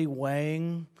adequately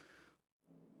weighing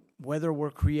whether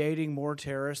we're creating more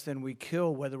terrorists than we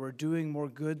kill, whether we're doing more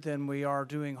good than we are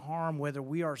doing harm, whether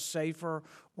we are safer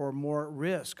or more at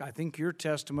risk? I think your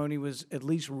testimony was at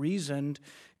least reasoned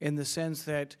in the sense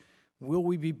that, will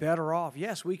we be better off?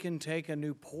 Yes, we can take a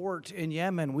new port in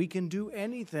Yemen. We can do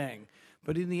anything.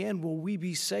 But in the end, will we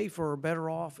be safer or better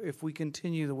off if we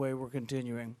continue the way we're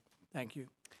continuing? Thank you.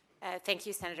 Thank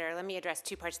you, Senator. Let me address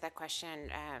two parts of that question.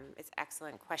 It's an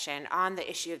excellent question. On the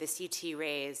issue of the CT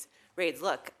raids,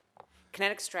 look,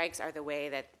 kinetic strikes are the way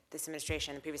that this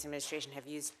administration, the previous administration,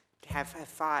 have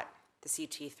fought the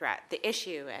CT threat. The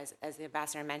issue, as the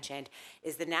ambassador mentioned,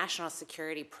 is the national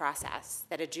security process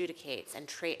that adjudicates and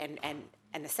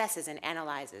assesses and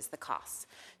analyzes the costs.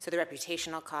 So the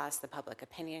reputational costs, the public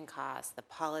opinion costs, the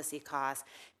policy costs,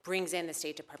 brings in the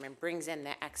State Department, brings in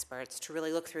the experts to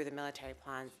really look through the military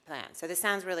plan. So this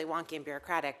sounds really wonky and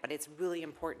bureaucratic, but it's really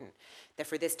important that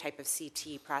for this type of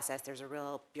CT process, there's a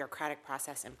real bureaucratic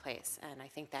process in place. And I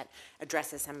think that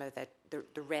addresses some of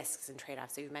the risks and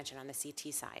trade-offs that you mentioned on the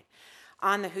CT side.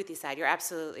 On the Houthi side, you're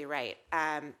absolutely right.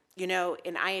 In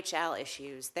IHL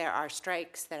issues, there are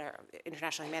strikes that are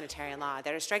international humanitarian law.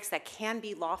 There are strikes that can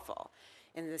be lawful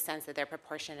in the sense that they're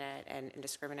proportionate and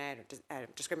discriminate,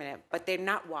 but they're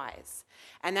not wise.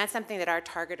 And that's something that our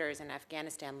targeters in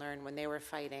Afghanistan learned when they were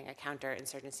fighting a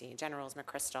counterinsurgency. Generals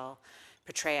McChrystal,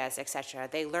 Petraeus, et cetera.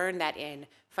 They learned that in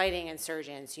fighting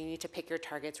insurgents, you need to pick your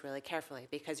targets really carefully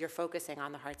because you're focusing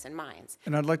on the hearts and minds.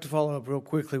 And I'd like to follow up real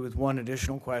quickly with one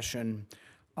additional question.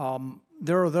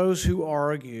 There are those who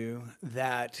argue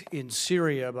that in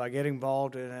Syria, by getting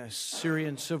involved in a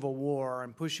Syrian civil war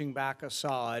and pushing back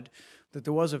Assad, that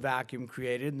there was a vacuum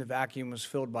created, and the vacuum was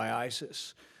filled by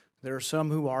ISIS. There are some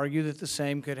who argue that the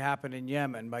same could happen in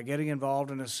Yemen. By getting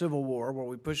involved in a civil war where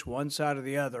we push one side or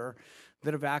the other,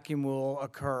 that a vacuum will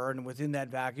occur, and within that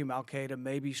vacuum, Al-Qaeda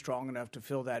may be strong enough to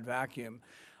fill that vacuum.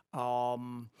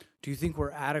 Do you think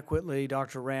we're adequately,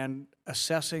 Dr. Rand,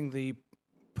 assessing the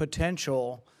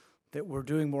potential that we're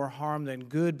doing more harm than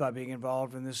good by being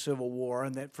involved in this civil war,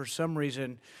 and that for some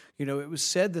reason, it was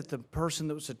said that the person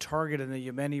that was a target in the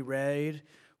Yemeni raid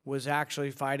was actually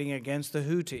fighting against the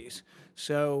Houthis.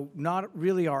 So not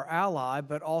really our ally,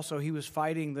 but also he was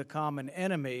fighting the common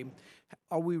enemy.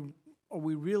 Are we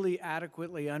really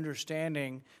adequately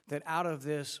understanding that out of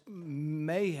this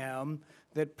mayhem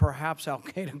that perhaps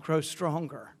Al-Qaeda grows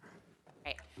stronger?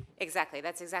 Right, exactly.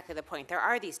 That's exactly the point. There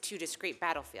are these two discrete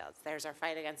battlefields. There's our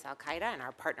fight against Al-Qaeda, and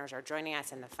our partners are joining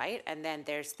us in the fight, and then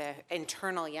there's the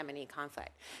internal Yemeni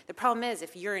conflict. The problem is,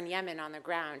 if you're in Yemen on the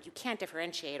ground, you can't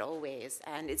differentiate always,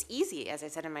 and it's easy, as I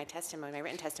said in my testimony, my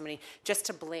written testimony, just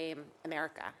to blame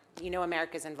America.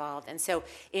 America's involved. And so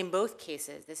in both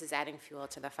cases, this is adding fuel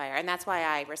to the fire. And that's why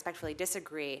I respectfully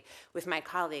disagree with my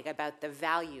colleague about the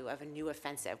value of a new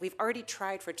offensive. We've already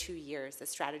tried for 2 years the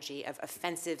strategy of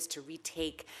offensives to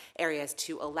retake areas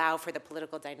to allow for the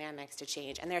political dynamics to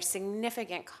change. And there are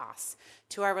significant costs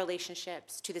to our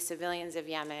relationships, to the civilians of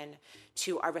Yemen,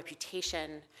 to our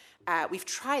reputation. We've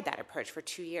tried that approach for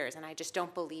 2 years, and I just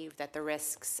don't believe that the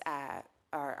risks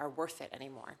are worth it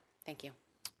anymore. Thank you.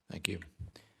 Thank you.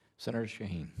 Senator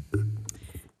Shaheen.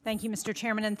 Thank you, Mr.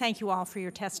 Chairman, and thank you all for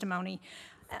your testimony.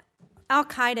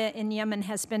 Al-Qaeda in Yemen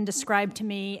has been described to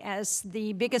me as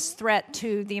the biggest threat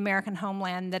to the American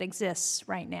homeland that exists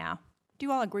right now. Do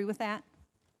you all agree with that?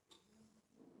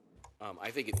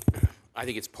 I think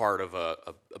it's part of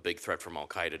a big threat from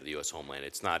Al-Qaeda to the U.S. homeland.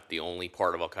 It's not the only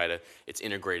part of Al-Qaeda. It's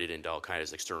integrated into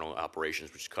Al-Qaeda's external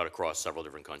operations, which cut across several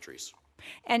different countries.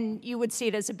 And you would see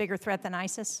it as a bigger threat than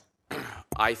ISIS?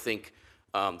 I think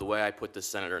The way I put this,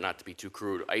 Senator, not to be too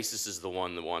crude, ISIS is the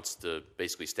one that wants to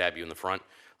basically stab you in the front.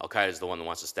 Al-Qaeda is the one that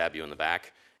wants to stab you in the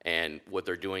back. And what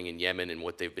they're doing in Yemen and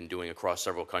what they've been doing across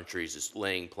several countries is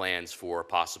laying plans for a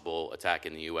possible attack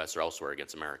in the U.S. or elsewhere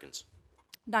against Americans.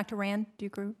 Dr. Rand, do you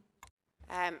agree?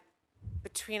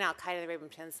 Between Al Qaeda, the Arabian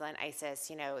Peninsula, and ISIS,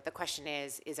 the question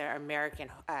is our American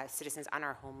citizens on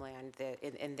our homeland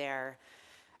in their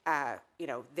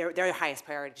highest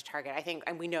priority to target? I think,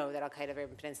 and we know that Al Qaeda, the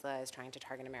Arabian Peninsula, is trying to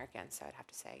target Americans, so I'd have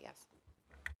to say yes.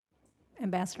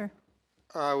 Ambassador?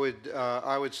 I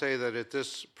would say that at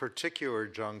this particular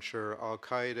juncture, Al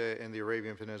Qaeda in the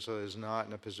Arabian Peninsula is not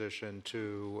in a position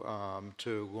to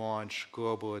launch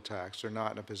global attacks. They're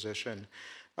not in a position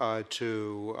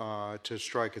to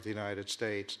strike at the United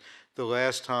States. The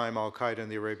last time Al Qaeda in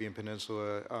the Arabian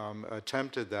Peninsula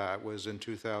attempted that was in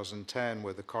 2010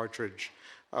 with the Cartridge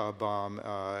bomb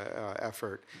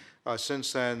effort.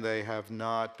 Since then, they have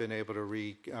not been able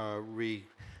to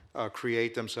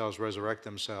create themselves, resurrect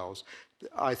themselves.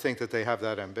 I think that they have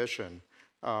that ambition,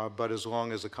 but as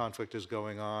long as the conflict is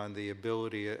going on, the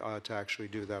ability to actually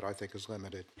do that, I think, is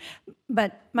limited.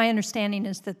 But my understanding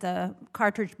is that the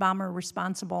cartridge bomber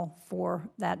responsible for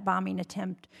that bombing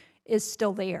attempt is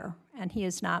still there, and he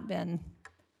has not been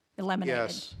eliminated.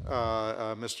 Yes,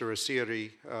 Mr.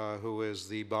 Asiri, who is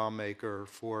the bomb maker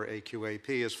for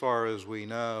AQAP, as far as we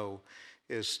know,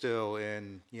 is still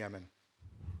in Yemen.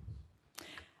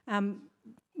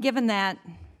 Given that,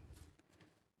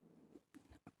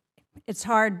 it's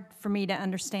hard for me to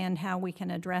understand how we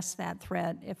can address that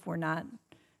threat if we're not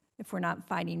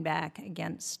fighting back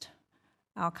against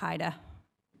Al Qaeda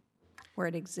where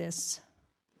it exists.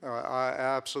 I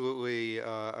absolutely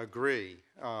agree.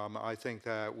 I think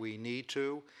that we need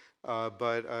to,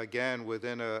 but again,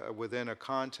 within a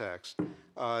context.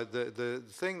 The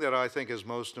thing that I think is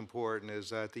most important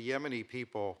is that the Yemeni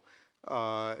people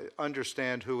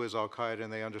understand who is Al Qaeda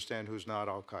and they understand who's not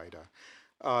Al Qaeda.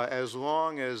 As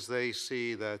long as they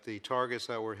see that the targets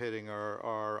that we're hitting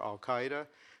are Al Qaeda,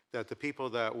 that the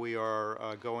people that we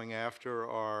are going after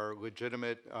are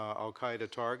legitimate Al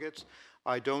Qaeda targets,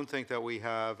 I don't think that we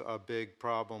have a big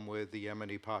problem with the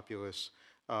Yemeni populace.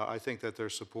 I think that they're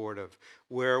supportive.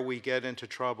 Where we get into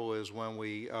trouble is when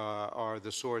we are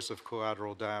the source of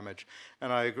collateral damage.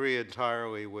 And I agree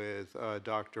entirely with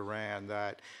Dr. Rand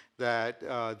that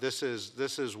this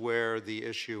is where the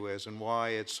issue is and why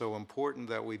it's so important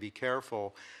that we be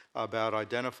careful about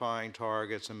identifying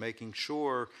targets and making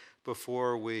sure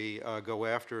before we go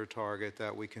after a target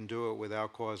that we can do it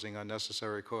without causing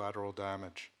unnecessary collateral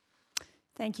damage.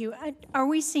 Thank you. Are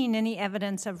we seeing any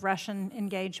evidence of Russian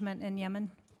engagement in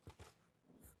Yemen?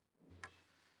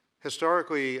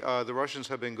 Historically, the Russians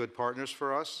have been good partners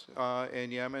for us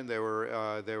in Yemen. They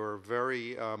were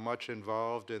very much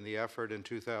involved in the effort in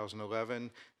 2011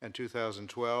 and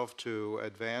 2012 to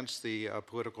advance the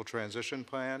political transition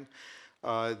plan.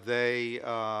 They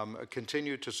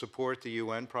continue to support the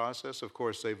UN process. Of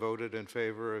course, they voted in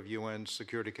favor of UN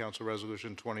Security Council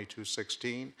Resolution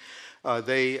 2216.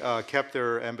 They kept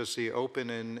their embassy open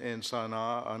in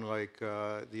Sana'a, unlike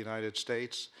the United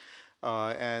States.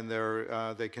 And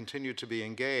they continue to be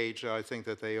engaged. I think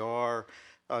that they are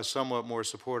somewhat more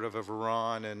supportive of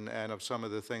Iran and of some of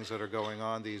the things that are going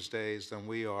on these days than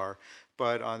we are.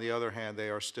 But on the other hand, they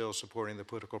are still supporting the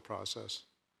political process.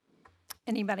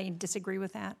 Anybody disagree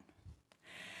with that?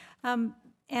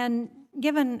 And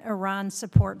given Iran's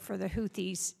support for the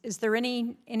Houthis, is there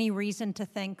any reason to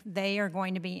think they are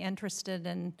going to be interested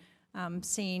in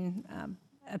seeing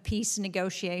a peace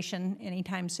negotiation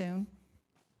anytime soon?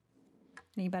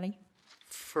 Anybody?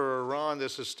 For Iran,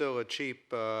 this is still a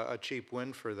cheap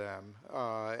win for them,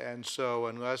 and so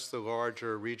unless the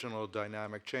larger regional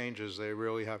dynamic changes, they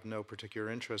really have no particular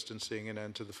interest in seeing an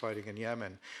end to the fighting in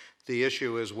Yemen. The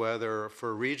issue is whether,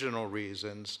 for regional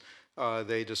reasons,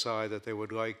 they decide that they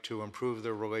would like to improve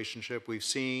their relationship. We've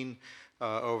seen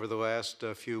over the last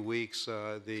few weeks,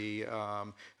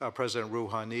 President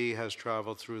Rouhani has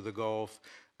traveled through the Gulf.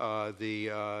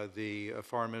 The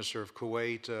Foreign Minister of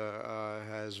Kuwait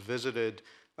has visited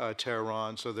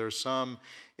Tehran, so there's some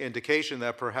indication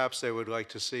that perhaps they would like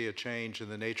to see a change in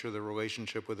the nature of the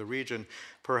relationship with the region,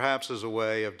 perhaps as a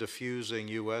way of diffusing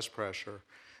U.S. pressure,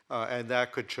 and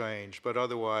that could change. But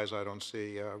otherwise, I don't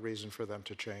see a reason for them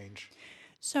to change.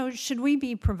 So should we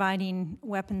be providing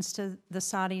weapons to the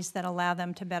Saudis that allow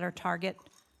them to better target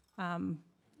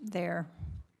their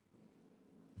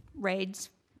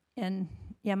raids in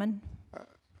Yemen?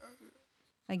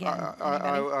 Again,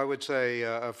 I would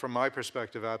say, from my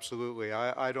perspective, absolutely.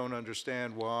 I don't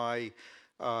understand why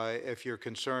If you're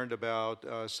concerned about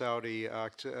Saudi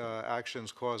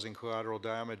actions causing collateral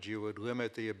damage, you would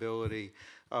limit the ability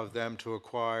of them to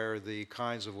acquire the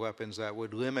kinds of weapons that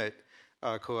would limit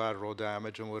collateral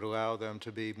damage and would allow them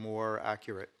to be more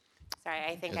accurate. Sorry,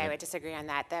 I think I would disagree on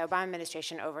that. The Obama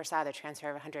administration oversaw the transfer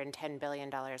of $110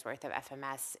 billion worth of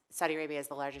FMS. Saudi Arabia is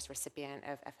the largest recipient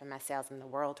of FMS sales in the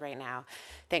world right now,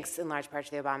 thanks in large part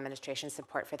to the Obama administration's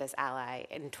support for this ally.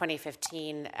 In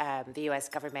 2015, the U.S.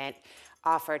 government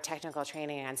offered technical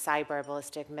training on cyber,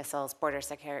 ballistic missiles, border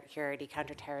security,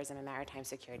 counterterrorism, and maritime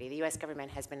security. The U.S. government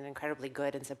has been an incredibly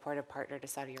good and supportive partner to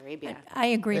Saudi Arabia. I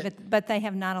agree, but they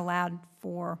have not allowed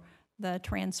for the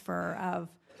transfer of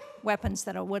weapons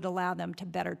that would allow them to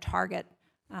better target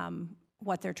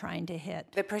what they're trying to hit.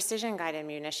 The precision-guided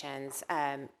munitions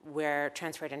were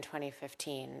transferred in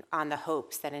 2015 on the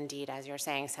hopes that indeed, as you're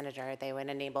saying, Senator, they would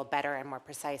enable better and more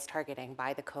precise targeting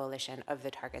by the coalition of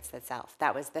the targets itself.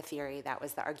 That was the theory, that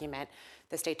was the argument.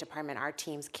 The State Department, our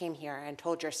teams came here and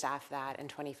told your staff that in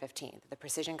 2015. The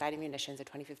precision-guided munitions of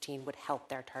 2015 would help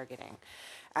their targeting.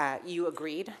 You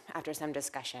agreed after some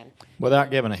discussion. Without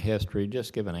giving a history,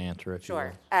 just give an answer if Sure.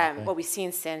 you will. Okay. What we've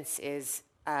seen since is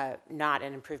not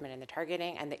an improvement in the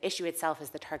targeting, and the issue itself is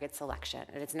the target selection.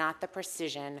 And it's not the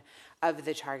precision of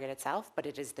the target itself, but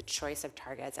it is the choice of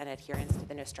targets and adherence to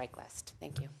the no-strike list.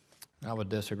 Thank you. I would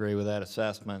disagree with that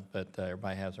assessment, but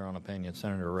everybody has their own opinion.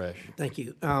 Senator Risch. Thank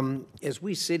you. As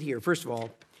we sit here, first of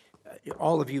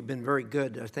all of you have been very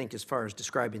good, I think, as far as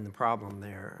describing the problem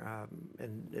there,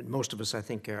 and most of us, I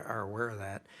think, are aware of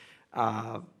that.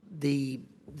 The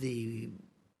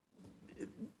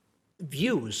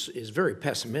view is very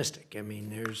pessimistic. I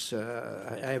mean,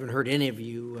 I haven't heard any of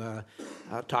you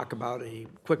talk about a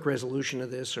quick resolution of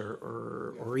this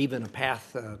or even a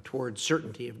path towards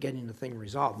certainty of getting the thing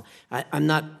resolved.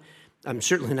 I'm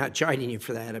certainly not chiding you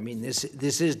for that. I mean, this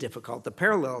is difficult. The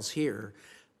parallels here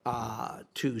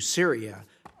to Syria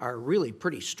are really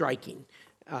pretty striking.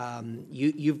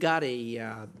 You've got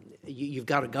a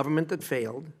government that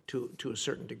failed to a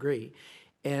certain degree,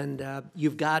 and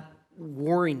you've got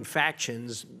warring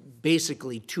factions,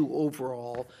 basically two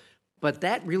overall, but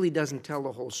that really doesn't tell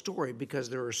the whole story because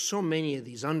there are so many of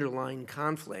these underlying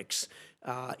conflicts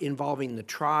involving the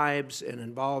tribes and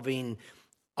involving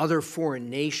other foreign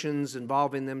nations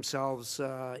involving themselves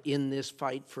in this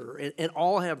fight and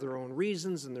all have their own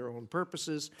reasons and their own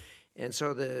purposes, and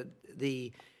so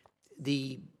the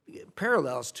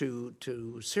parallels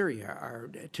to Syria are,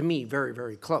 to me, very,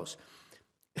 very close.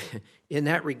 In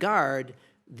that regard,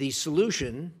 the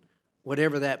solution,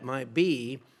 whatever that might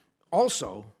be,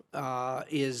 also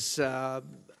is a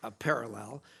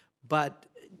parallel. But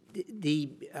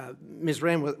Ms.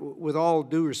 Rand, with all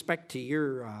due respect to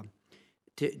your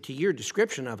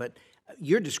description of it,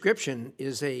 your description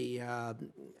is a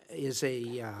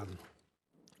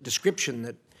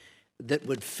description that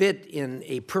would fit in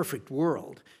a perfect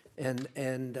world, and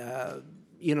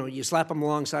you slap them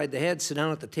alongside the head, sit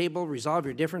down at the table, resolve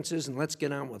your differences, and let's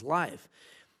get on with life.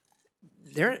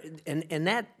 That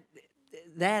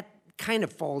kind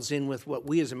of falls in with what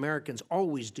we as Americans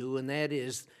always do, and that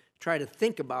is try to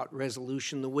think about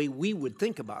resolution the way we would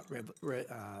think about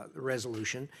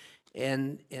resolution,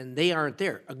 and they aren't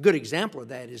there. A good example of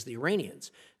that is the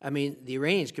Iranians. I mean, the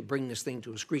Iranians could bring this thing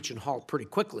to a screeching halt pretty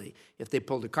quickly if they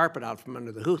pulled the carpet out from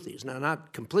under the Houthis. Now,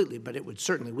 not completely, but it would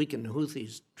certainly weaken the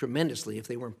Houthis tremendously if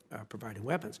they weren't providing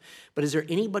weapons. But is there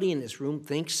anybody in this room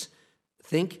think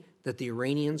that the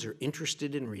Iranians are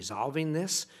interested in resolving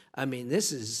this? I mean,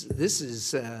 this is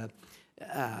a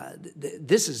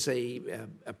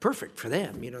perfect for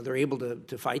them. You know, they're able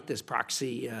to fight this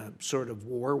proxy sort of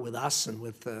war with us and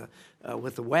with the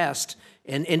West,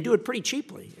 and do it pretty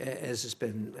cheaply, as has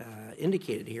been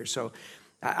indicated here. So,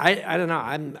 I don't know.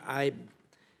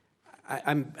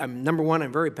 I'm number one,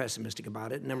 I'm very pessimistic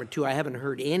about it. Number two, I haven't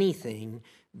heard anything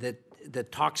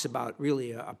that talks about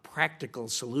really a practical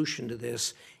solution to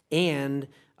this. And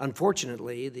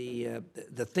unfortunately,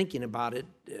 the thinking about it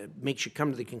makes you come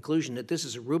to the conclusion that this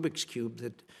is a Rubik's Cube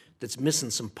that's missing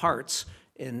some parts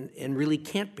and really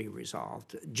can't be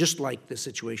resolved, just like the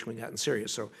situation we got in Syria.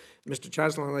 So, Mr.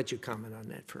 Chaslin, I'll let you comment on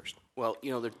that first. Well,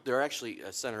 there are actually,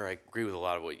 Senator, I agree with a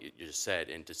lot of what you just said.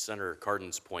 And to Senator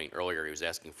Cardin's point earlier, he was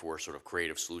asking for sort of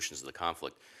creative solutions to the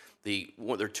conflict. There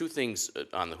are two things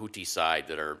on the Houthi side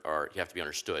that are you have to be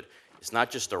understood. It's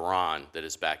not just Iran that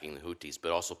is backing the Houthis,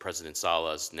 but also President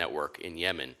Saleh's network in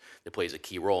Yemen that plays a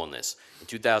key role in this. In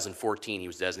 2014, he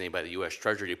was designated by the U.S.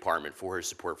 Treasury Department for his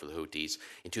support for the Houthis.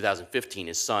 In 2015,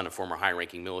 his son, a former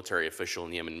high-ranking military official in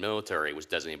the Yemen military, was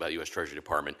designated by the U.S. Treasury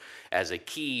Department as a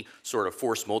key sort of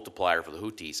force multiplier for the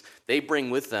Houthis. They bring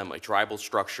with them a tribal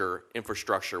structure,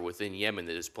 infrastructure within Yemen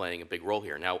that is playing a big role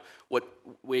here. Now, what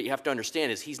we have to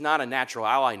understand is he's not a natural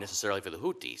ally necessarily for the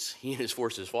Houthis. He and his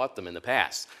forces fought them in the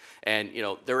past. And, you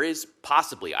know, there is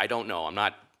possibly, I don't know, I'm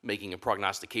not making a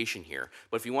prognostication here,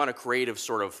 but if you want a creative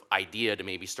sort of idea to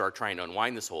maybe start trying to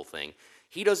unwind this whole thing,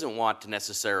 he doesn't want to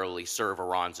necessarily serve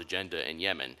Iran's agenda in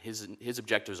Yemen. His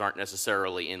objectives aren't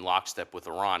necessarily in lockstep with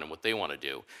Iran and what they want to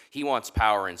do. He wants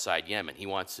power inside Yemen. He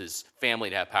wants his family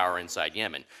to have power inside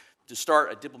Yemen. To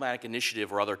start a diplomatic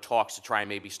initiative or other talks to try and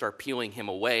maybe start peeling him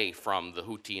away from the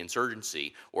Houthi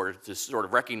insurgency, or to sort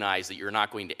of recognize that you're not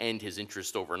going to end his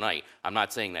interest overnight. I'm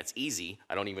not saying that's easy.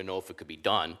 I don't even know if it could be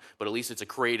done, but at least it's a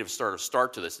creative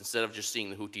start to this instead of just seeing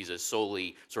the Houthis as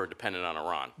solely sort of dependent on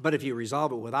Iran. But if you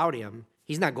resolve it without him,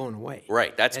 he's not going away.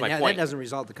 Right, that's my point. That doesn't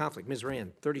resolve the conflict. Ms.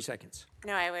 Rand, 30 seconds.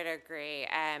 No, I would agree.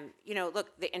 You know,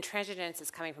 look, the intransigence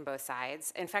is coming from both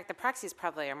sides. In fact, the proxies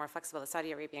probably are more flexible. The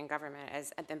Saudi Arabian government,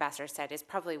 as the ambassador said, is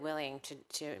probably willing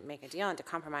to make a deal and to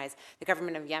compromise. The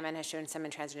government of Yemen has shown some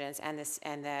intransigence, and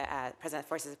the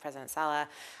forces of President Saleh.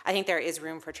 I think there is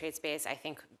room for trade space. I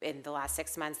think in the last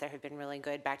 6 months there have been really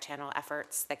good back-channel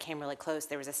efforts that came really close.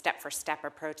 There was a step-for-step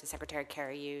approach that Secretary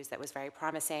Kerry used that was very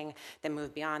promising, that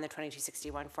moved beyond the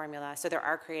 2261 formula. So there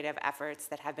are creative efforts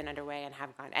that have been underway and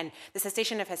have gone. And the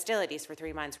cessation of hostilities for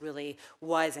 3 months really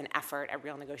was an effort at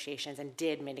real negotiations and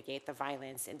did mitigate the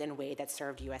violence in a way that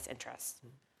served U.S. interests.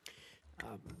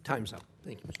 Time's up.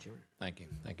 Thank you, Mr. Chairman. Thank you.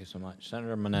 Thank you so much.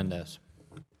 Senator Menendez.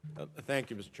 Thank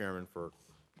you, Mr. Chairman, for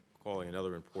calling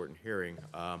another important hearing.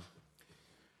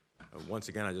 Once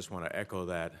again, I just want to echo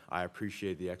that I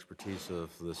appreciate the expertise of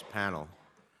this panel.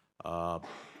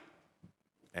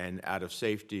 And out of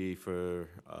safety for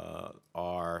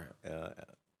our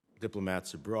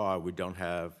diplomats abroad, we don't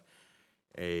have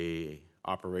a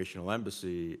operational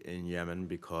embassy in Yemen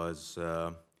because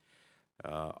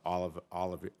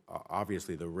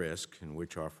obviously the risk in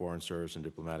which our foreign service and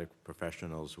diplomatic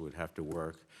professionals would have to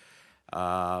work.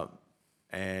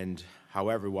 And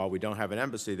however, while we don't have an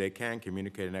embassy, they can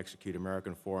communicate and execute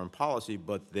American foreign policy,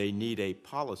 but they need a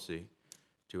policy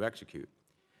to execute.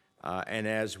 And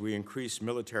as we increase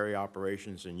military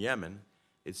operations in Yemen,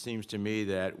 it seems to me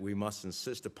that we must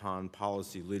insist upon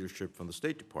policy leadership from the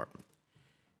State Department.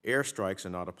 Airstrikes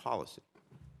are not a policy.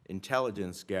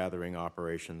 Intelligence gathering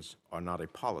operations are not a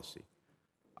policy.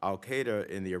 Al-Qaeda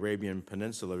in the Arabian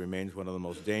Peninsula remains one of the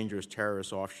most dangerous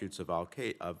terrorist offshoots of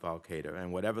Al-Qaeda,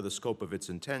 and whatever the scope of its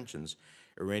intentions,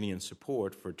 Iranian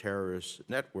support for terrorist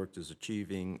networks is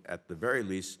achieving, at the very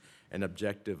least, an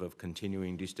objective of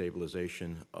continuing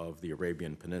destabilization of the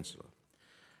Arabian Peninsula.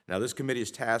 Now, this committee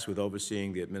is tasked with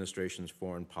overseeing the administration's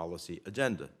foreign policy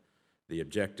agenda, the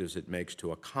objectives it makes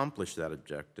to accomplish that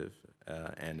objective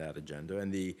and that agenda,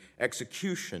 and the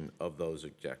execution of those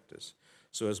objectives.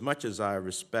 So as much as I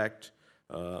respect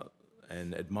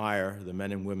and admire the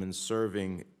men and women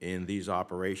serving in these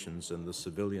operations and the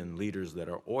civilian leaders that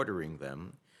are ordering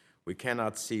them, we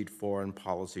cannot cede foreign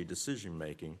policy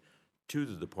decision-making to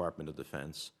the Department of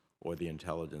Defense or the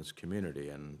intelligence community,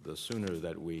 and the sooner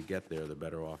that we get there, the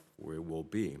better off we will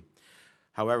be.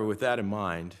 However, with that in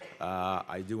mind,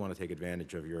 I do want to take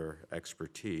advantage of your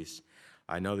expertise.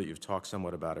 I know that you've talked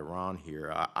somewhat about Iran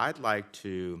here. I'd like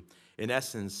to, in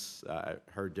essence,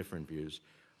 heard different views.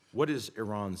 What is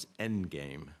Iran's end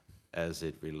game as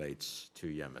it relates to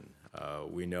Yemen?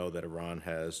 We know that Iran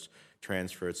has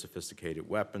transferred sophisticated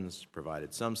weapons,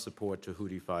 provided some support to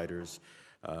Houthi fighters.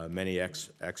 Many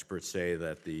experts say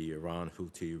that the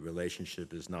Iran-Houthi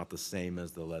relationship is not the same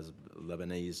as the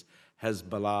Lebanese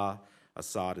Hezbollah,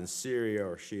 Assad in Syria,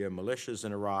 or Shia militias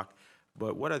in Iraq.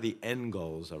 But what are the end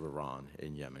goals of Iran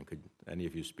in Yemen? Could any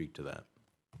of you speak to that?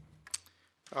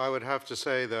 I would have to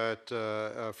say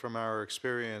that from our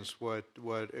experience, what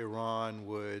Iran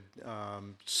would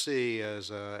see as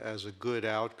a good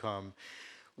outcome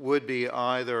would be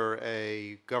either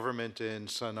a government in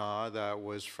Sana'a that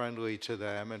was friendly to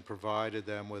them and provided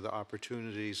them with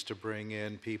opportunities to bring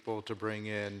in people, to bring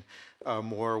in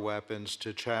more weapons,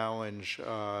 to challenge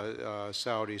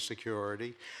Saudi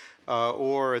security,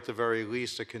 or at the very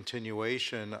least a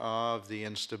continuation of the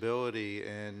instability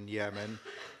in Yemen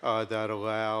that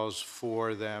allows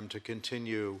for them to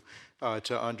continue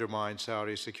to undermine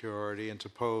Saudi security and to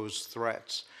pose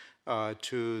threats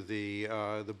to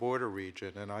the border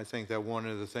region. And I think that one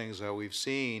of the things that we've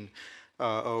seen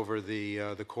over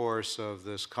the course of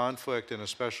this conflict, and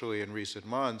especially in recent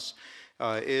months,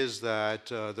 is that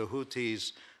the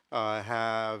Houthis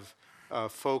have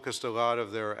focused a lot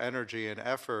of their energy and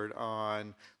effort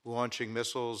on launching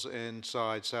missiles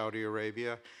inside Saudi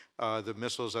Arabia. The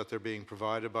missiles that they're being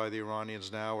provided by the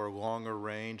Iranians now are longer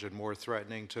range and more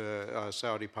threatening to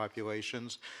Saudi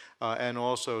populations, and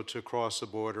also to cross the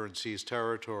border and seize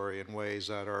territory in ways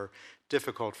that are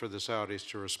difficult for the Saudis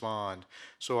to respond.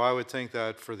 So I would think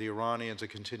that for the Iranians, a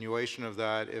continuation of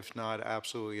that, if not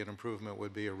absolutely an improvement,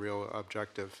 would be a real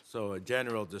objective. So a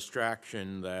general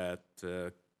distraction that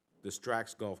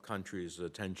distracts Gulf countries'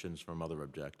 attentions from other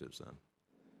objectives, then.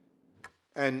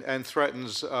 And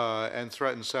threatens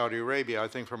Saudi Arabia. I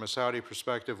think from a Saudi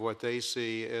perspective, what they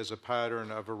see is a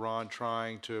pattern of Iran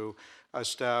trying to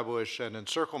establish an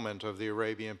encirclement of the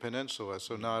Arabian Peninsula.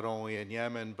 So not only in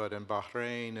Yemen, but in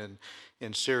Bahrain, and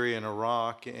in Syria and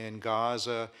Iraq, in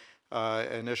Gaza.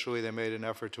 Initially, they made an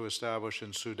effort to establish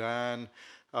in Sudan.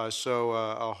 So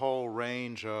a whole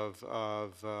range of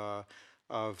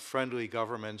friendly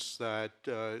governments that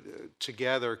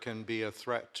together can be a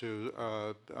threat to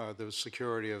the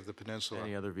security of the peninsula.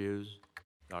 Any other views,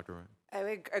 Dr. Ryan? I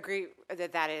would agree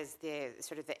that that is the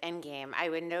sort of the end game. I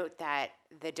would note that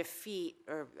the defeat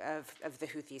of the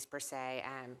Houthis per se,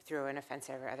 through an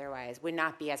offensive or otherwise, would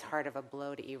not be as hard of a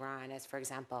blow to Iran as, for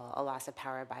example, a loss of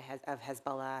power of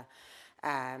Hezbollah,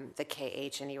 the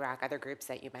KH in Iraq, other groups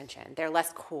that you mentioned. They're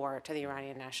less core to the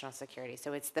Iranian national security.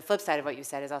 So it's the flip side of what you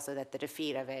said is also that the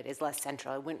defeat of it is less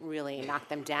central. It wouldn't really knock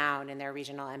them down in their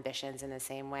regional ambitions in the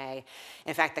same way.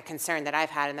 In fact, the concern that I've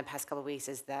had in the past couple of weeks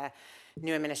is the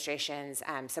new administration's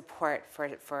support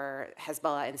for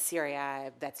Hezbollah in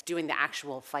Syria that's doing the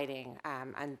actual fighting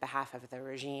on behalf of the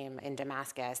regime in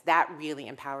Damascus. That really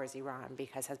empowers Iran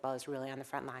because Hezbollah is really on the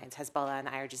front lines. Hezbollah and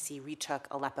the IRGC retook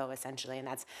Aleppo essentially, and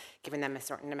that's given them a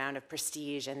certain amount of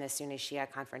prestige in this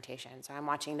Sunni-Shia confrontation. So I'm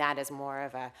watching that as more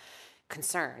of a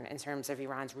concern in terms of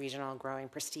Iran's regional growing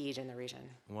prestige in the region.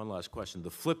 One last question. The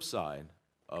flip side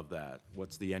of that,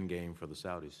 what's the end game for the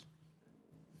Saudis?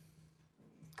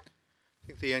 I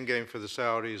think the end game for the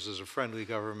Saudis is a friendly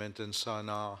government in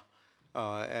Sana'a,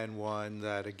 and one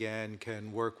that, again,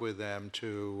 can work with them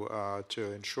to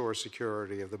ensure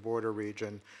security of the border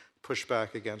region, push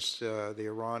back against the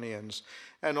Iranians.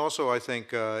 And also, I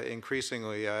think,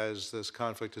 increasingly, as this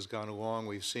conflict has gone along,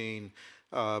 we've seen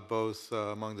both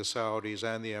among the Saudis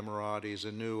and the Emiratis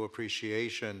a new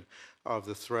appreciation of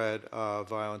the threat of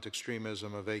violent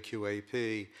extremism, of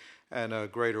AQAP, and a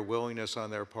greater willingness on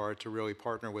their part to really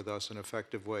partner with us in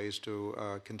effective ways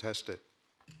to contest it.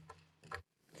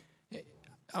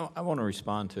 I want to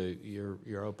respond to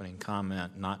your opening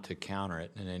comment, not to counter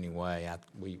it in any way.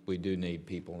 We do need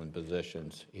people in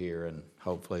positions here, and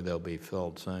hopefully they'll be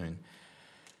filled soon.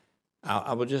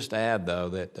 I would just add, though,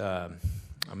 that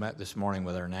I met this morning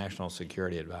with our National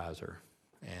Security Advisor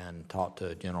and talked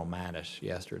to General Mattis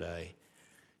yesterday,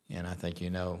 and I think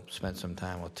spent some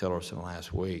time with Tillerson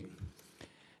last week.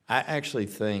 I actually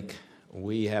think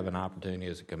we have an opportunity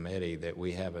as a committee that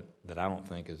I don't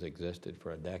think has existed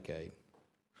for a decade.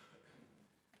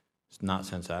 It's not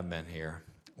since I've been here,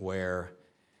 where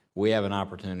we have an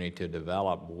opportunity to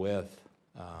develop with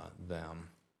them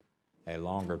a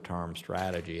longer-term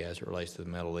strategy as it relates to the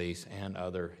Middle East and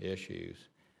other issues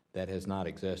that has not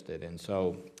existed. And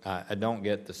so I don't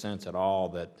get the sense at all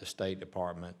that the State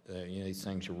Department, these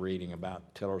things you're reading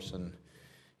about, Tillerson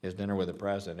has dinner with the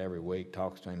president every week,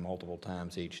 talks to him multiple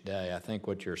times each day. I think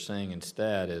what you're seeing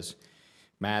instead is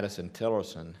Mattis and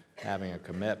Tillerson having a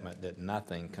commitment that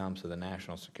nothing comes to the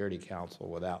National Security Council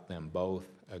without them both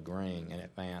agreeing in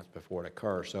advance before it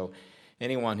occurs. So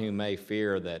anyone who may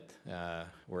fear that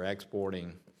we're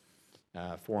exporting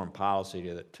foreign policy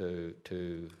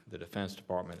to the Defense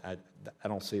Department, I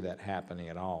don't see that happening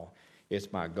at all.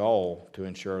 It's my goal to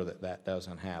ensure that that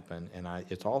doesn't happen, and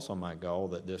it's also my goal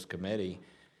that this committee,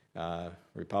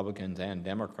 Republicans and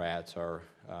Democrats, are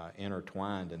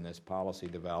intertwined in this policy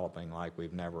developing like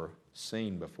we've never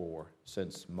seen before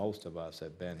since most of us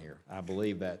have been here. I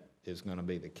believe that is going to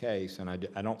be the case, and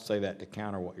I don't say that to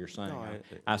counter what you're saying. No,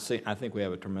 I think we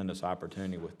have a tremendous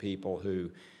opportunity with people who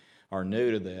are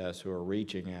new to this, who are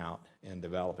reaching out and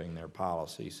developing their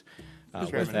policies.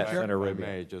 With that, Senator Rubio. I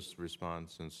may just respond,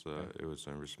 since it was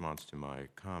in response to my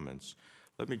comments.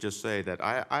 Let me just say that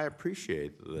I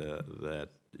appreciate that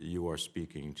you are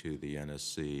speaking to the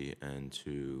NSC and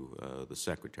to the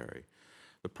Secretary.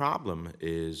 The problem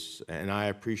is, and I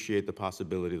appreciate the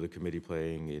possibility of the committee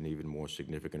playing an even more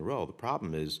significant role, the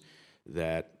problem is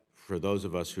that for those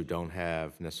of us who don't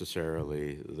have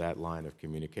necessarily that line of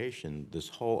communication, this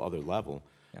whole other level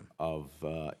of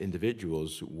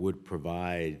individuals would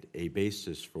provide a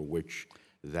basis for which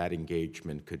that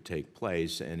engagement could take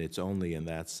place. And it's only in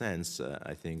that sense,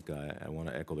 I think I want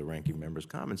to echo the ranking member's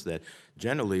comments, that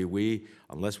generally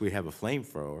unless we have a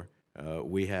flamethrower,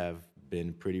 we have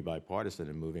been pretty bipartisan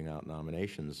in moving out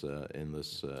nominations in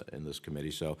this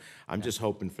committee. So I'm just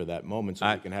hoping for that moment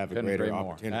so we can have a greater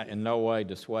opportunity. In no way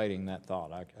dissuading that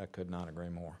thought. I could not agree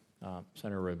more.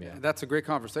 Senator Rubio. That's a great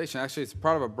conversation. Actually, it's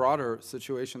part of a broader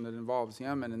situation that involves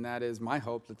Yemen, and that is my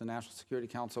hope that the National Security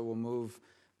Council will move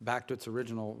back to its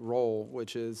original role,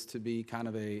 which is to be kind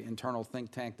of an internal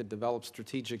think tank that develops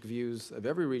strategic views of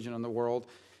every region in the world.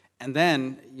 And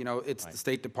then, it's the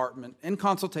State Department, in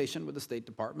consultation with the State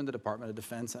Department, the Department of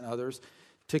Defense, and others,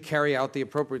 to carry out the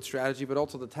appropriate strategy, but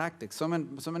also the tactics. So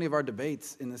many of our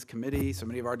debates in this committee, so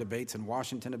many of our debates in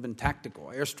Washington have been tactical,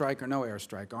 airstrike or no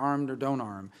airstrike, armed or don't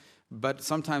arm. But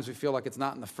sometimes we feel like it's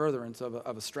not in the furtherance of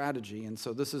a strategy, and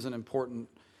so this is an important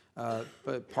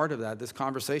part of that. This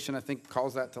conversation, I think,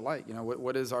 calls that to light.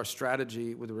 What is our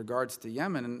strategy with regards to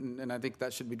Yemen? And I think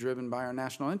that should be driven by our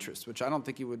national interests, which I don't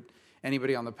think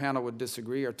anybody on the panel would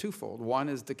disagree are twofold. One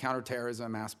is the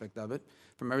counterterrorism aspect of it.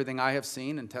 From everything I have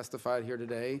seen and testified here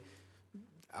today,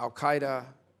 al-Qaeda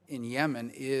in Yemen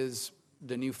is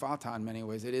the new Fatah in many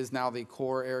ways. It is now the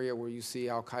core area where you see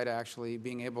al-Qaeda actually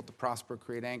being able to prosper,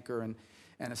 create anchor, and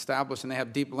establish, and they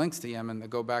have deep links to Yemen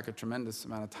that go back a tremendous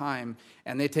amount of time,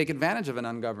 and they take advantage of an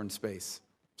ungoverned space.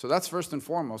 So that's first and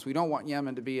foremost. We don't want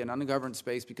Yemen to be an ungoverned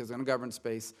space, because an ungoverned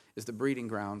space is the breeding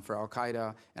ground for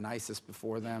al-Qaeda and ISIS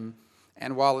before them.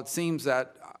 And while it seems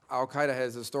that al-Qaeda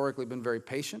has historically been very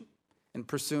patient in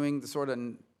pursuing the sort of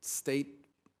state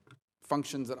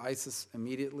functions that ISIS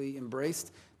immediately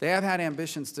embraced, they have had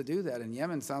ambitions to do that, and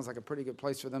Yemen sounds like a pretty good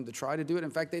place for them to try to do it. In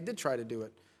fact, they did try to do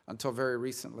it until very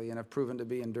recently, and have proven to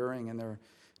be enduring in their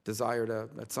desire to,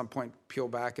 at some point, peel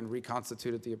back and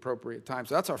reconstitute at the appropriate time.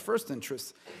 So that's our first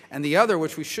interest. And the other,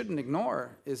 which we shouldn't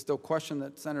ignore, is the question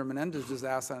that Senator Menendez just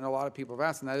asked, and I know a lot of people have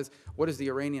asked, and that is, what is the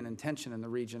Iranian intention in the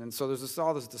region? And so there's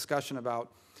all this discussion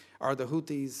about, are the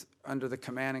Houthis under the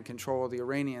command and control of the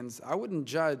Iranians? I wouldn't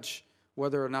judge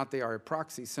whether or not they are a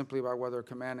proxy simply by whether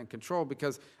command and control,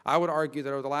 because I would argue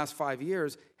that over the last 5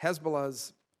 years,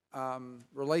 Hezbollah's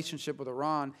relationship with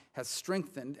Iran has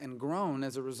strengthened and grown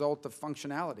as a result of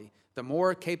functionality. The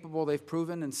more capable they've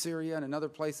proven in Syria and in other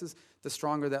places, the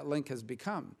stronger that link has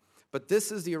become. But this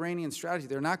is the Iranian strategy.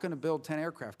 They're not going to build 10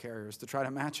 aircraft carriers to try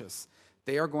to match us.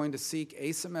 They are going to seek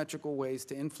asymmetrical ways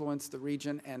to influence the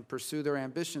region and pursue their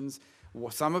ambitions.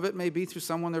 Some of it may be through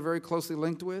someone they're very closely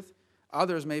linked with.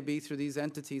 Others may be through these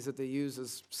entities that they use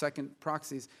as second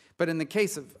proxies. But in the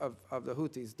case of the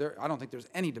Houthis, I don't think there's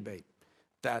any debate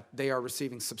that they are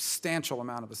receiving substantial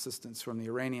amount of assistance from the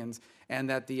Iranians, and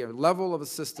that the level of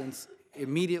assistance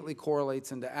immediately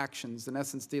correlates into actions. In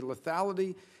essence, the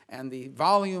lethality and the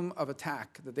volume of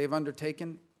attack that they've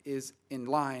undertaken is in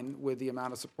line with the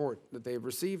amount of support that they've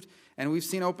received. And we've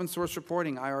seen open source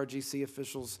reporting, IRGC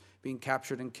officials being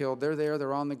captured and killed. They're there,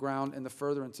 they're on the ground in the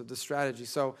furtherance of this strategy.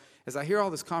 So as I hear all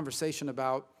this conversation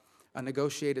about a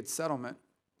negotiated settlement,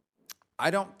 I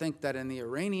don't think that in the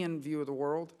Iranian view of the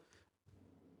world,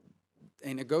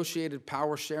 a negotiated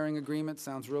power-sharing agreement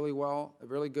sounds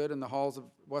really good in the halls of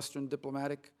Western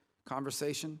diplomatic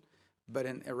conversation. But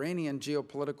in Iranian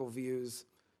geopolitical views,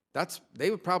 they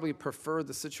would probably prefer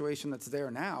the situation that's there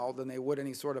now than they would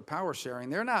any sort of power-sharing.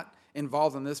 They're not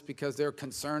involved in this because they're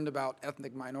concerned about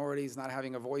ethnic minorities not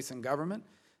having a voice in government.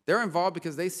 They're involved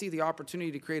because they see the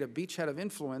opportunity to create a beachhead of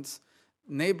influence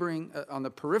neighboring on the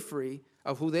periphery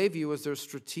of who they view as their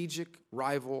strategic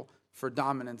rival for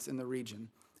dominance in the region.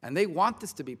 And they want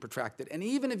this to be protracted. And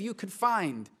even if you could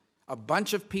find a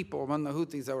bunch of people among the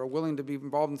Houthis that are willing to be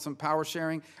involved in some power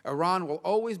sharing, Iran will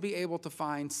always be able to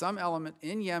find some element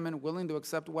in Yemen willing to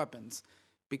accept weapons,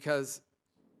 because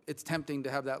it's tempting to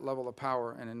have that level of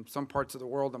power. And in some parts of the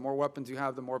world, the more weapons you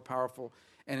have, the more powerful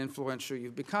and influential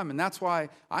you've become. And that's why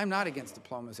I'm not against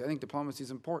diplomacy. I think diplomacy is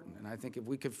important. And I think if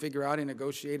we could figure out a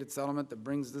negotiated settlement that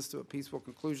brings this to a peaceful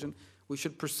conclusion, we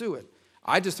should pursue it.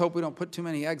 I just hope we don't put too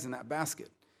many eggs in that basket,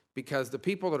 because the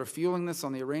people that are fueling this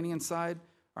on the Iranian side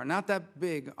are not that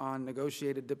big on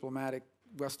negotiated diplomatic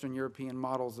Western European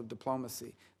models of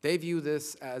diplomacy. They view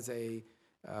this as a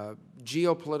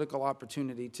geopolitical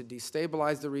opportunity to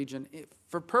destabilize the region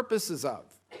for purposes of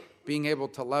being able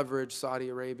to leverage Saudi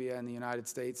Arabia and the United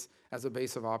States as a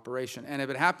base of operation. And if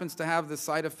it happens to have the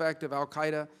side effect of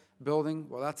al-Qaeda building,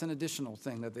 well, that's an additional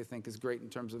thing that they think is great in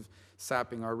terms of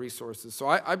sapping our resources. So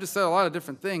I've just said a lot of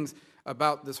different things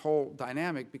about this whole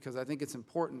dynamic, because I think it's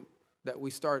important that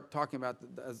we start talking about,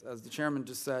 as the chairman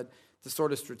just said, the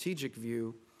sort of strategic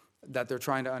view. that they're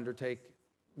trying to undertake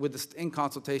in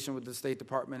consultation with the State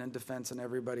Department and Defense and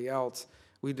everybody else.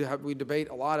 We debate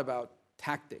a lot about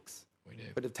tactics. We do.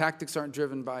 But if tactics aren't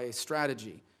driven by a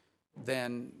strategy,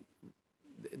 then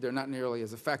they're not nearly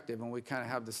as effective, and we kind of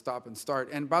have to stop and start.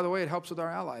 And by the way, it helps with our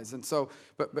allies. And so,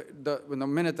 in the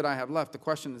minute that I have left, the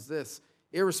question is this: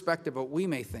 irrespective of what we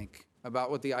may think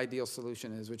about what the ideal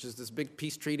solution is, which is this big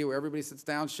peace treaty where everybody sits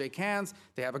down, shake hands,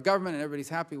 they have a government, and everybody's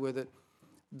happy with it,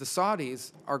 the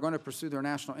Saudis are going to pursue their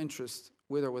national interest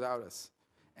with or without us.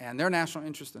 And their national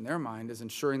interest in their mind is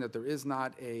ensuring that there is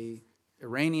not an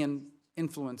Iranian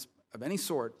influence of any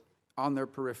sort on their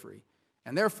periphery.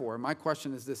 And therefore, my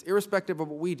question is this: irrespective of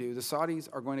what we do, the Saudis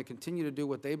are going to continue to do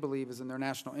what they believe is in their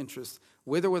national interest,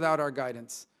 with or without our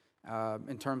guidance,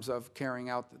 in terms of carrying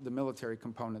out the military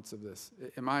components of this.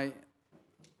 Am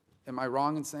I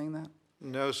wrong in saying that?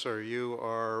 No, sir, you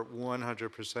are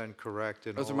 100% correct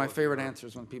in Those all are my of favorite your-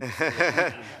 answers when people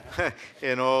say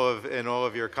in all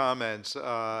of your comments.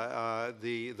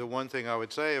 The one thing I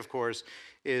would say, of course,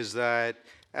 is that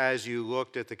as you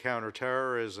looked at the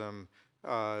counterterrorism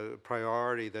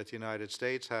priority that the United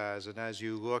States has, and as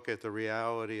you look at the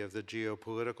reality of the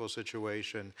geopolitical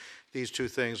situation, these two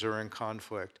things are in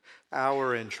conflict.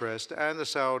 Our interest and the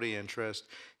Saudi interest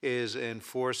is in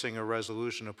forcing a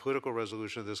resolution, a political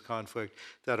resolution of this conflict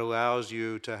that allows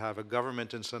you to have a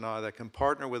government in Sana'a that can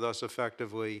partner with us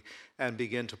effectively and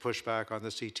begin to push back on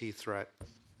the CT threat.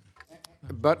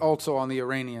 but also on the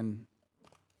Iranian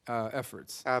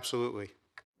efforts. Absolutely.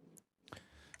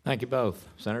 Thank you both.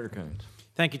 Senator Coons.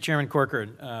 Thank you, Chairman Corker.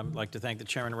 I'd like to thank the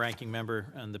Chairman and Ranking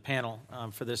Member and the panel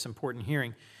for this important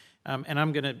hearing. And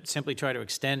I'm going to simply try to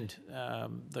extend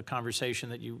the conversation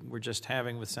that you were just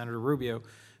having with Senator Rubio,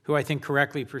 who I think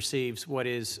correctly perceives what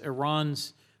is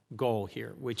Iran's goal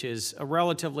here, which is a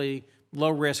relatively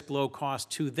low-risk,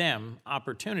 low-cost to them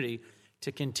opportunity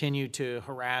to continue to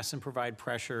harass and provide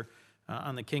pressure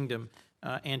on the kingdom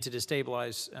and to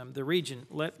destabilize the region.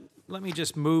 Let me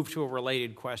just move to a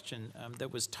related question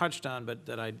that was touched on, but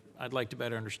that I'd like to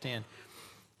better understand.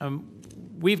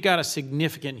 We've got a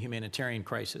significant humanitarian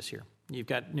crisis here. You've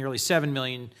got nearly 7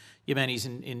 million Yemenis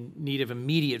in need of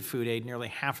immediate food aid, nearly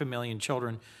 500,000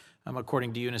 children,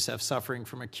 according to UNICEF, suffering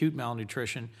from acute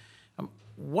malnutrition.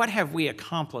 What have we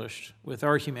accomplished with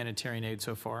our humanitarian aid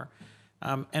so far?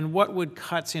 And what would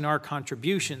cuts in our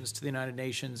contributions to the United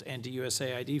Nations and to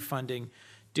USAID funding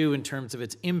do in terms of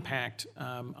its impact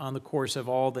on the course of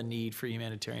all the need for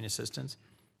humanitarian assistance?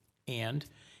 And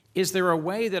is there a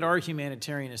way that our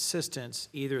humanitarian assistance,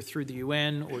 either through the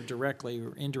UN or directly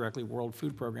or indirectly World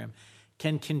Food Program,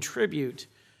 can contribute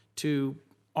to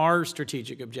our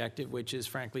strategic objective, which is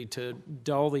frankly to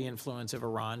dull the influence of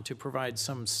Iran, to provide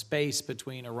some space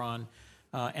between Iran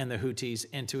and the Houthis,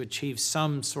 and to achieve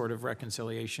some sort of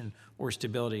reconciliation or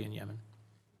stability in Yemen?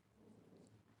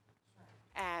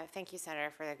 Thank you,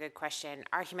 Senator, for the good question.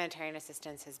 Our humanitarian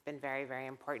assistance has been very, very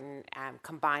important,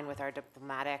 combined with our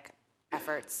diplomatic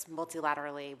efforts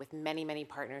multilaterally with many, many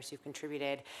partners who've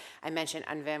contributed. I mentioned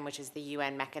UNVIM, which is the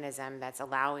UN mechanism that's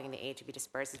allowing the aid to be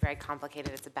dispersed. It's very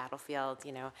complicated. It's a battlefield,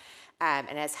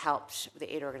 and has helped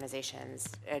the aid organizations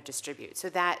distribute. So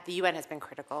that the UN has been a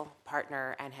critical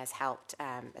partner and has helped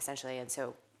essentially, and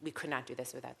so we could not do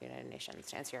this without the United Nations,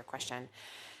 to answer your question.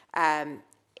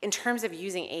 In terms of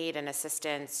using aid and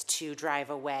assistance to drive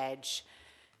a wedge,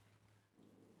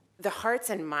 the hearts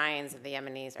and minds of the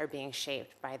Yemenis are being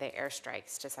shaped by the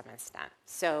airstrikes to some extent.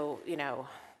 So,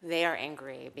 they are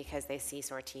angry because they see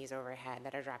sorties overhead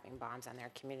that are dropping bombs on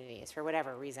their communities for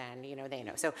whatever reason, they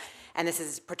know. So, and this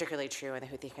is particularly true in the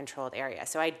Houthi-controlled area.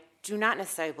 So I do not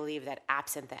necessarily believe that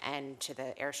absent the end to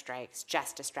the airstrikes,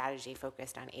 just a strategy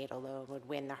focused on aid alone would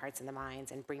win the hearts and the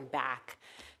minds and bring back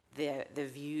the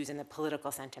views and the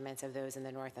political sentiments of those in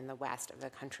the north and the west of the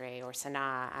country or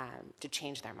Sana'a to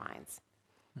change their minds.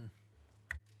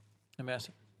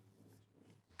 Ambassador.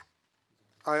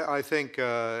 I think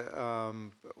I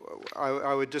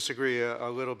would disagree a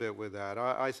little bit with that.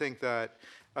 I think that,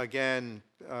 again,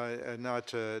 not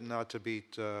to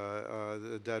beat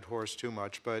the dead horse too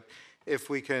much, but if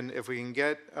we can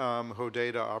get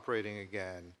Hodeidah operating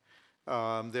again,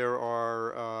 there's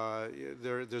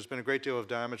been a great deal of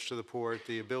damage to the port.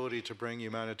 The ability to bring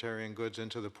humanitarian goods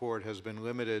into the port has been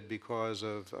limited because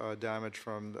of damage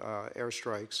from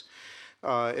airstrikes.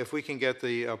 If we can get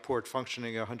the port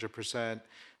functioning 100%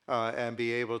 and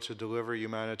be able to deliver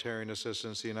humanitarian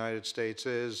assistance, the United States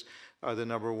is the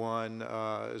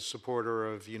 #1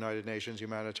 supporter of United Nations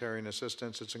humanitarian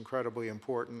assistance. It's incredibly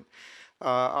important.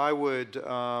 I would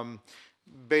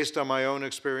Based on my own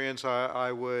experience,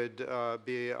 I would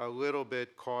be a little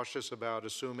bit cautious about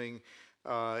assuming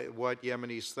what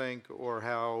Yemenis think or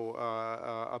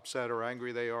how upset or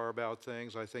angry they are about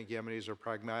things. I think Yemenis are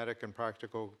pragmatic and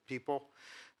practical people,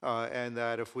 and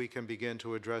that if we can begin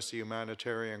to address the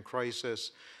humanitarian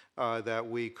crisis, that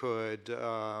we could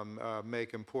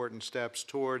make important steps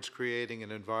towards creating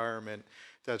an environment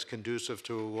that's conducive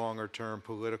to a longer-term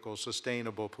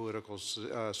sustainable political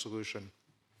solution.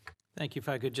 Thank you. If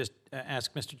I could just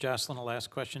ask Mr. Jocelyn a last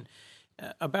question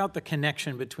about the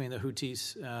connection between the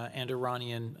Houthis and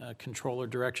Iranian control or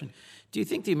direction. Do you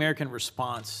think the American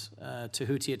response to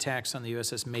Houthi attacks on the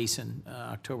USS Mason,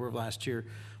 October of last year,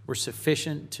 were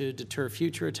sufficient to deter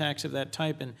future attacks of that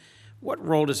type? And what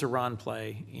role does Iran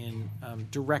play in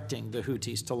directing the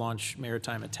Houthis to launch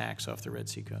maritime attacks off the Red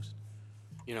Sea coast?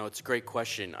 You know, it's a great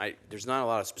question. There's not a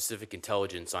lot of specific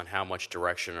intelligence on how much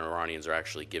direction Iranians are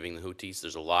actually giving the Houthis.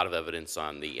 There's a lot of evidence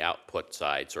on the output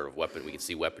side, sort of weapon. We can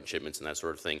see weapon shipments and that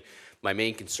sort of thing. My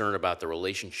main concern about the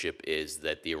relationship is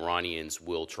that the Iranians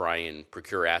will try and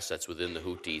procure assets within the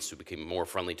Houthis who become more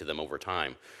friendly to them over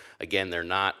time. Again, they're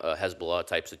not a Hezbollah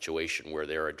type situation where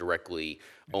they're a directly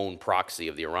owned proxy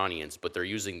of the Iranians, but the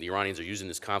Iranians are using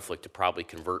this conflict to probably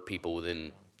convert people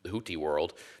within the Houthi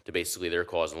world to basically their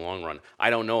cause in the long run.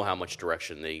 I don't know how much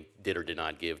direction they did or did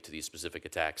not give to these specific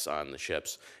attacks on the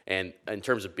ships. And in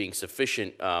terms of being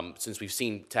sufficient, since we've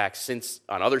seen attacks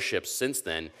on other ships since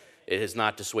then, it has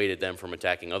not dissuaded them from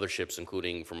attacking other ships,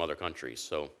 including from other countries.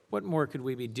 So, what more could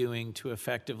we be doing to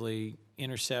effectively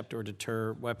intercept or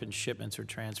deter weapons shipments or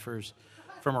transfers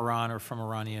from Iran or from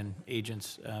Iranian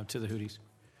agents to the Houthis?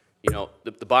 You know,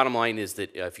 the bottom line is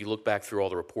that if you look back through all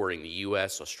the reporting, the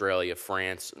U.S., Australia,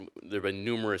 France, there have been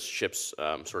numerous ships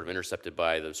sort of intercepted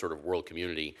by the sort of world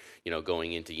community, you know,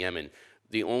 going into Yemen.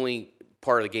 The only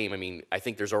part of the game, I mean, I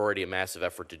think there's already a massive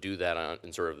effort to do that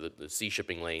in sort of the sea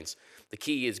shipping lanes. The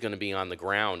key is going to be on the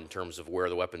ground in terms of where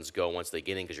the weapons go once they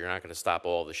get in, because you're not going to stop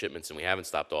all the shipments, and we haven't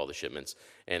stopped all the shipments.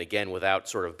 And again, without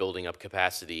sort of building up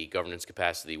capacity, governance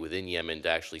capacity within Yemen to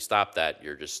actually stop that,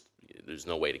 there's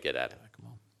no way to get at it.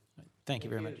 Thank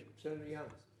you very much. Senator Young.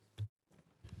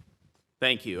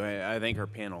 Thank you. I thank our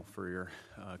panel for your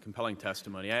compelling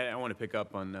testimony. I want to pick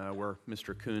up on where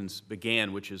Mr. Coons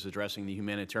began, which is addressing the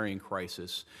humanitarian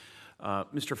crisis.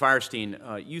 Mr.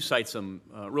 Firestein, you cite some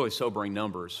really sobering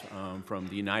numbers from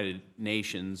the United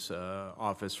Nations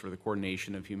Office for the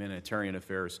Coordination of Humanitarian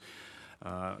Affairs.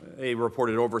 They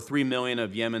reported over 3 million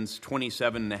of Yemen's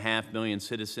 27.5 million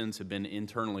citizens have been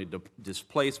internally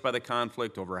displaced by the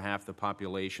conflict. Over half the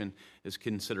population is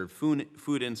considered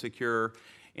food insecure.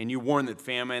 And you warn that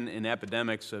famine and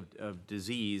epidemics of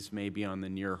disease may be on the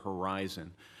near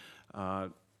horizon.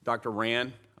 Dr.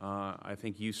 Rand, I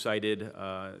think you cited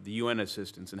the UN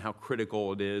assistance and how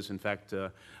critical it is. In fact,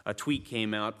 a tweet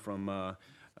came out from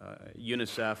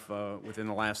UNICEF within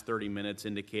the last 30 minutes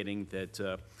indicating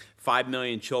that 5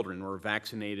 million children were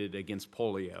vaccinated against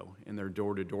polio in their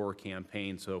door-to-door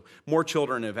campaign. So more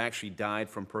children have actually died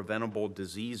from preventable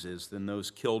diseases than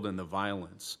those killed in the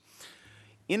violence.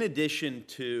 In addition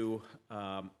to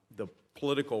the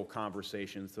political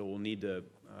conversations that we'll need to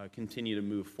continue to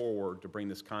move forward to bring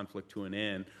this conflict to an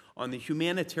end, on the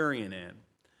humanitarian end,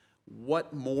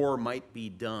 what more might be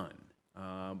done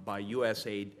by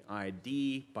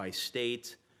USAID, by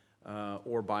state,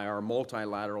 or by our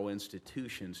multilateral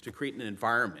institutions to create an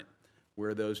environment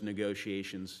where those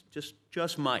negotiations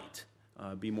just might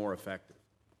be more effective?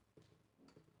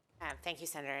 Thank you,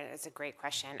 Senator. It's a great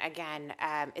question. Again,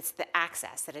 it's the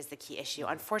access that is the key issue.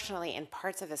 Unfortunately, in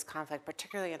parts of this conflict,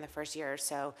 particularly in the first year or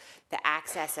so, the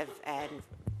access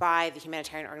by the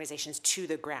humanitarian organizations to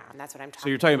the ground. That's what I'm talking about. So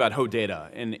you're talking about HODATA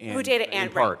and HODATA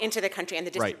and right, into the country and the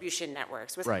distribution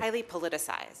networks was highly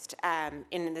politicized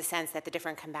in the sense that the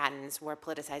different combatants were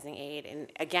politicizing aid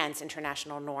against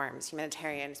international norms.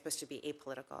 Humanitarian is supposed to be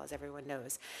apolitical, as everyone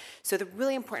knows. So the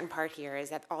really important part here is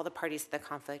that all the parties to the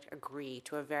conflict agree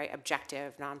to a very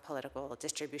objective, non-political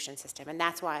distribution system. And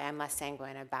that's why I'm less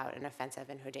sanguine about an offensive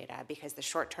in HODATA, because the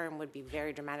short term would be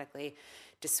very dramatically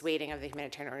dissuading of the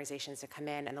humanitarian organizations to come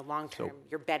in, and the long term,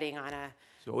 you're betting on a...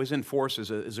 So is enforce,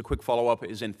 as a quick follow-up,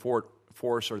 is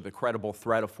force or the credible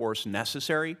threat of force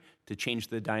necessary to change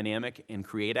the dynamic and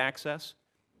create access?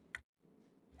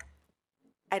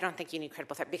 I don't think you need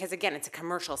credible threat, because again, it's a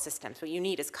commercial system. So what you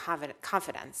need is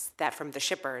confidence that from the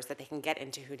shippers that they can get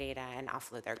into HODATA and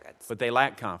offload their goods. But they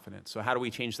lack confidence. So how do we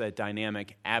change that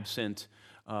dynamic absent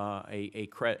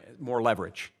more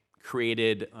leverage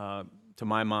created, to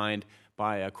my mind,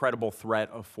 by a credible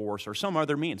threat of force or some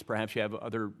other means. Perhaps you have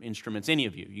other instruments, any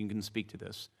of you. You can speak to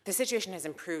this. The situation has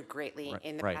improved greatly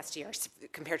in the right. past year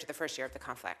compared to the first year of the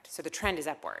conflict. So the trend is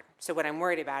upward. So what I'm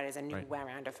worried about is a new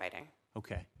round of fighting.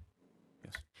 Okay.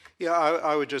 Yes. Yeah,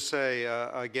 I would just say,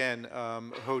 again,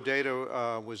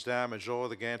 Hodeidah was damaged. All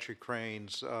of the gantry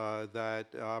cranes that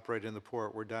operate in the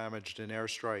port were damaged in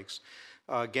airstrikes.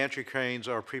 Gantry cranes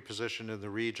are pre-positioned in the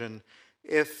region.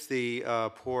 If the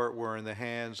port were in the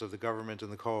hands of the government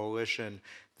and the coalition,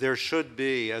 there should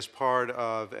be, as part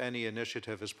of any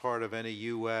initiative, as part of any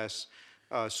U.S.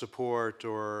 Support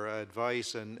or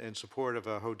advice in support of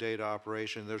a Hodeidah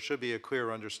operation, there should be a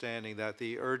clear understanding that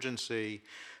the urgency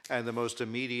and the most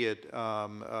immediate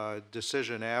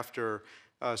decision after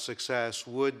success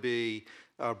would be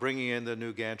bringing in the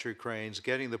new gantry cranes,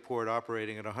 getting the port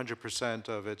operating at 100%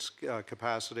 of its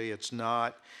capacity. It's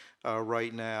not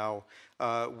right now,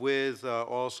 with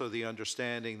also the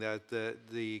understanding that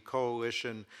the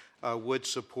coalition would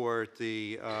support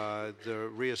the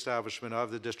reestablishment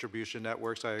of the distribution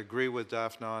networks. I agree with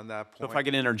Daphne on that point. So if I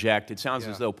can interject, it sounds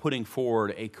as though putting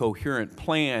forward a coherent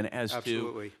plan as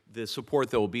to the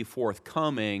support that will be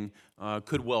forthcoming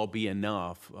could well be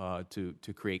enough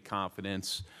to create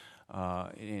confidence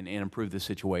and improve the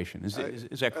situation.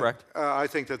 Is that correct? I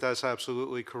think that that's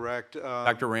absolutely correct.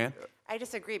 Dr. Rand? I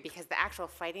disagree because the actual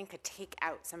fighting could take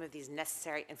out some of these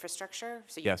necessary infrastructure.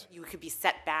 So you could be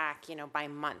set back, by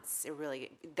months. The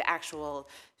actual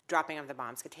dropping of the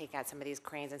bombs could take out some of these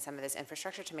cranes and some of this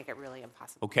infrastructure to make it really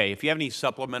impossible. Okay, if you have any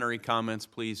supplementary comments,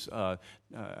 please, I'll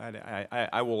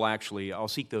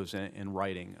seek those in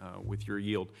writing with your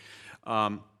yield.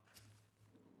 A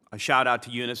shout out to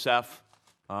UNICEF.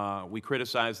 We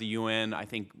criticize the UN, I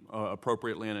think,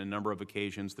 appropriately on a number of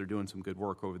occasions. They're doing some good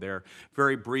work over there.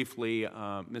 Very briefly,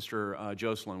 Mr.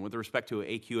 Jocelyn, with respect to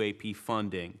AQAP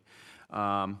funding,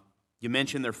 you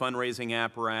mentioned their fundraising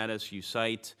apparatus. You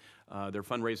cite their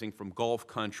fundraising from Gulf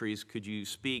countries. Could you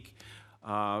speak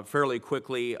fairly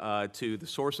quickly to the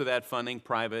source of that funding,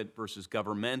 private versus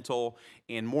governmental,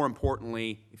 and more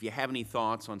importantly, if you have any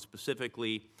thoughts on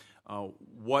specifically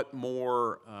what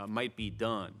more might be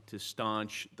done to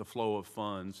staunch the flow of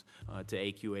funds to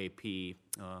AQAP?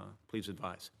 Please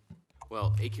advise.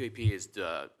 Well, AQAP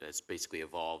has basically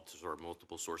evolved to sort of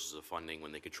multiple sources of funding.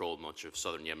 When they controlled much of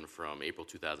southern Yemen from April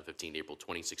 2015 to April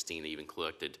 2016, they even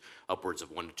collected upwards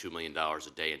of $1 to $2 million a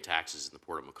day in taxes in the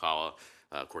port of Makalla,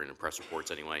 according to press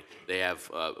reports anyway. They have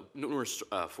numerous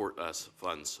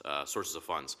sources of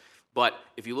funds. But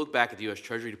if you look back at the U.S.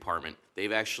 Treasury Department,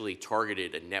 they've actually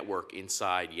targeted a network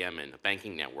inside Yemen, a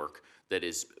banking network, that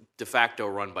is de facto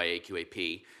run by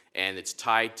AQAP, and it's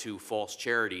tied to false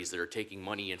charities that are taking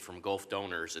money in from Gulf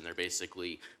donors, and they're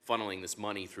basically funneling this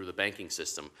money through the banking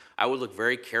system. I would look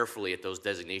very carefully at those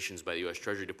designations by the U.S.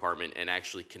 Treasury Department and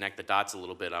actually connect the dots a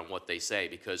little bit on what they say,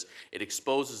 because it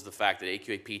exposes the fact that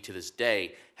AQAP to this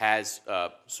day has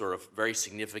sort of very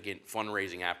significant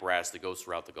fundraising apparatus that goes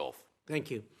throughout the Gulf. Thank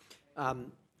you.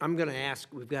 I'm going to ask,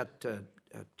 we've got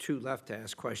two left to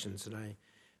ask questions, and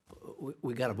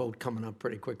we got a vote coming up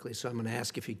pretty quickly, so I'm going to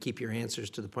ask if you keep your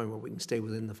answers to the point where we can stay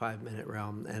within the 5-minute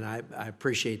realm. And I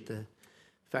appreciate the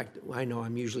fact that I know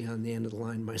I'm usually on the end of the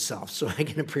line myself, so I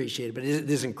can appreciate it. But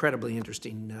it is incredibly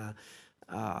interesting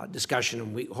discussion,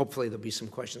 and hopefully there'll be some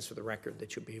questions for the record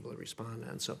that you'll be able to respond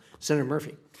on. So, Senator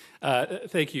Murphy.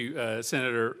 Thank you,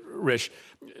 Senator Risch.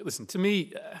 Listen, to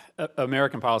me,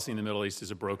 American policy in the Middle East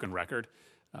is a broken record,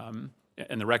 and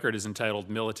the record is entitled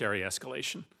Military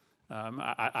Escalation.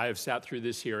 I have sat through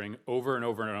this hearing over and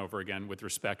over and over again with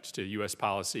respect to U.S.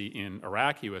 policy in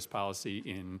Iraq, U.S. policy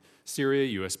in Syria,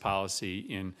 U.S. policy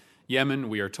in Yemen.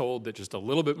 We are told that just a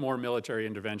little bit more military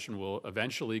intervention will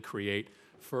eventually create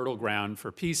fertile ground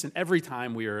for peace, and every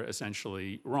time we are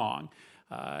essentially wrong.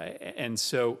 And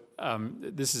so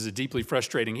this is a deeply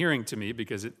frustrating hearing to me,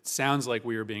 because it sounds like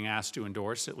we are being asked to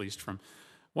endorse, at least from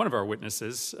one of our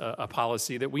witnesses, a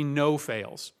policy that we know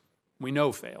fails. We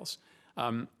know fails.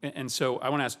 And so I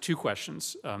want to ask two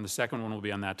questions. The second one will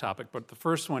be on that topic, but the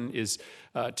first one is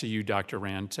to you, Dr.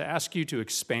 Rand, to ask you to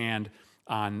expand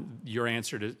on your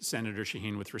answer to Senator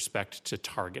Shaheen with respect to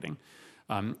targeting.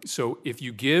 So if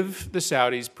you give the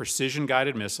Saudis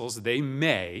precision-guided missiles, they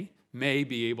may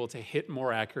be able to hit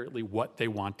more accurately what they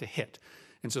want to hit.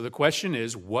 And so the question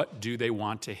is, what do they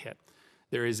want to hit?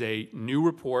 There is a new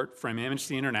report from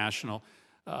Amnesty International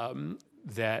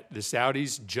that the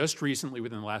Saudis just recently,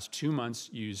 within the last 2 months,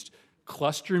 used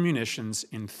cluster munitions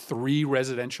in 3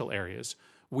 residential areas.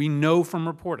 We know from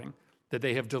reporting that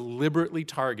they have deliberately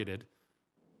targeted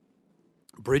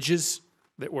bridges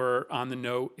that were on the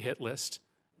no-hit list,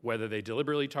 whether they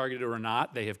deliberately targeted or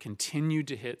not, they have continued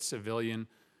to hit civilian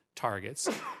targets.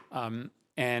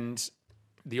 And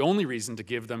the only reason to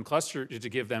give them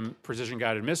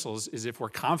precision-guided missiles is if we're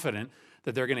confident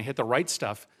that they're going to hit the right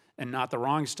stuff and not the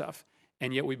wrong stuff.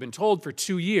 And yet we've been told for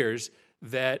 2 years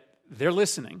that they're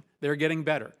listening, they're getting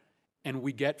better. And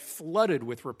we get flooded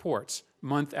with reports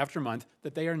month after month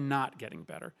that they are not getting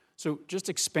better. So just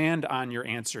expand on your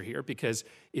answer here, because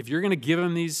if you're going to give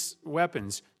them these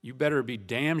weapons, you better be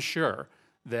damn sure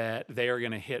that they are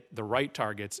going to hit the right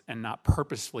targets and not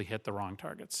purposefully hit the wrong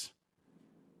targets.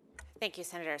 Thank you,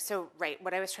 Senator. So, right,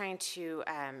 what I was trying to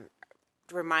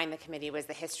remind the committee was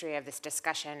the history of this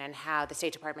discussion and how the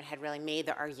State Department had really made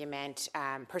the argument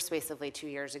persuasively 2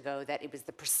 years ago that it was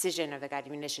the precision of the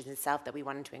guided munitions itself that we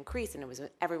wanted to increase, and it was in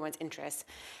everyone's interest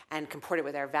and comported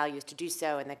with our values to do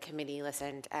so. And the committee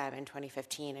listened in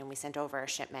 2015, and we sent over a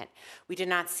shipment. We did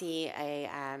not see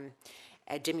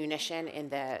a diminution in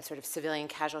the sort of civilian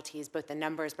casualties, both the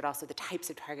numbers but also the types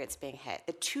of targets being hit.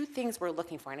 The two things we're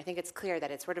looking for, and I think it's clear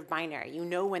that it's sort of binary, you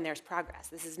know when there's progress,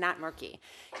 this is not murky,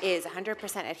 is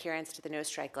 100% adherence to the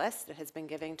no-strike list that has been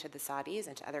given to the Saudis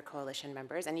and to other coalition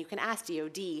members, and you can ask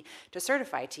DOD to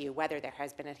certify to you whether there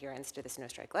has been adherence to this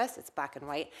no-strike list, it's black and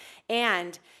white,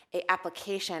 and an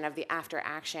application of the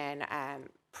after-action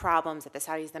problems that the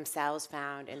Saudis themselves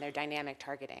found in their dynamic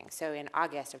targeting. So in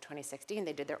August of 2016,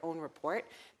 they did their own report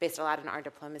based a lot on our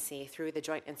diplomacy through the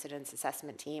Joint Incidents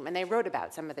Assessment Team, and they wrote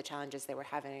about some of the challenges they were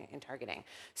having in targeting.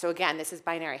 So again, this is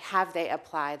binary. Have they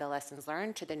applied the lessons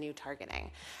learned to the new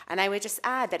targeting? And I would just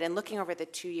add that in looking over the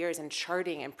 2 years and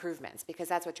charting improvements, because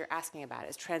that's what you're asking about,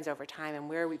 is trends over time and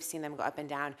where we've seen them go up and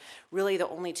down, really the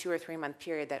only 2 or 3 month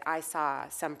period that I saw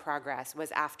some progress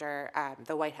was after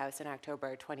the White House in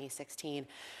October 2016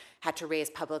 had to raise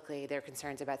publicly their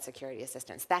concerns about security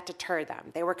assistance. That deterred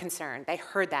them. They were concerned. They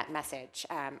heard that message.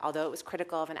 Although it was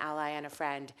critical of an ally and a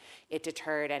friend, it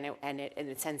deterred, and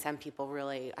it sent some people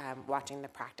really watching the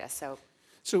practice.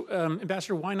 So,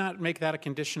 Ambassador, why not make that a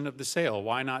condition of the sale?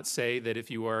 Why not say that if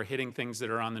you are hitting things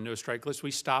that are on the no-strike list, we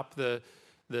stop the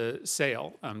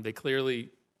sale? They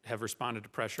clearly have responded to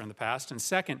pressure in the past. And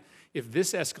second, if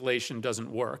this escalation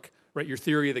doesn't work, right, your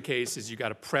theory of the case is you got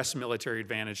to press military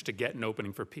advantage to get an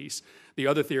opening for peace. The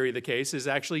other theory of the case is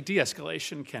actually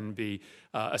de-escalation can be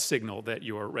a signal that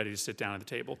you're ready to sit down at the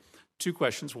table. 2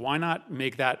 questions. Why not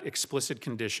make that explicit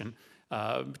condition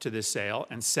to this sale?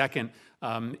 And second,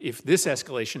 if this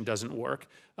escalation doesn't work,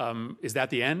 is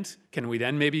that the end? Can we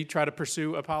then maybe try to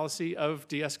pursue a policy of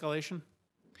de-escalation?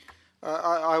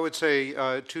 I would say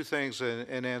 2 things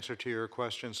in answer to your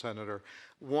question, Senator.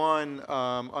 One,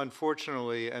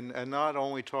 unfortunately, and not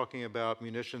only talking about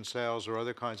munition sales or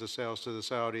other kinds of sales to the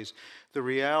Saudis, the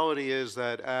reality is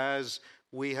that as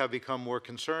we have become more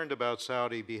concerned about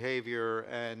Saudi behavior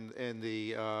and in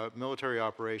the military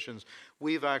operations,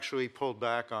 we've actually pulled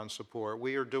back on support.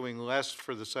 We are doing less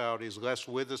for the Saudis, less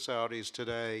with the Saudis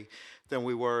today than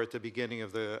we were at the beginning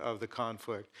of the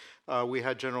conflict. We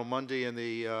had General Mundy in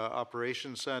the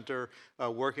Operations Center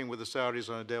working with the Saudis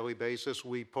on a daily basis.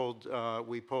 We pulled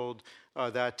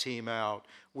that team out.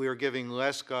 We are giving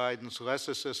less guidance, less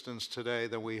assistance today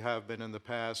than we have been in the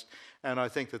past, and I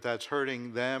think that that's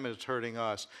hurting them and it's hurting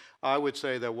us. I would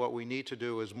say that what we need to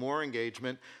do is more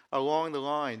engagement along the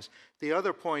lines. The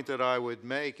other point that I would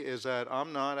make is that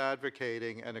I'm not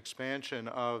advocating an expansion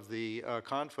of the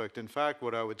conflict. In fact,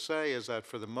 what I would say is that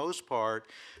for the most part,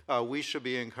 we should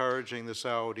be encouraging the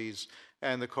Saudis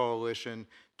and the coalition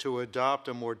to adopt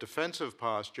a more defensive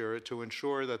posture to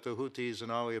ensure that the Houthis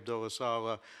and Ali Abdullah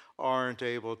Saleh aren't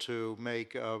able to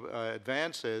make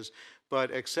advances.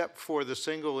 But except for the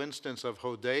single instance of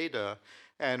Hodeidah,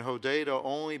 and Hodeidah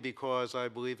only because I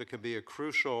believe it can be a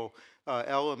crucial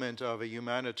element of a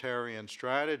humanitarian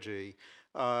strategy,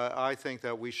 I think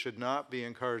that we should not be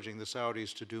encouraging the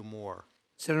Saudis to do more.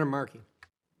 Senator Markey.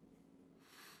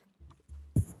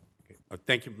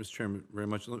 Thank you, Mr. Chairman, very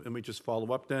much. Let me just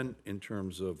follow up then in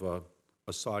terms of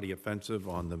a Saudi offensive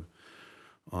on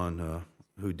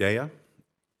Hodeidah,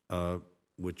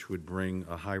 which would bring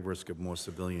a high risk of more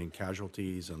civilian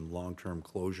casualties and long-term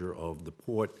closure of the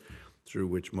port through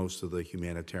which most of the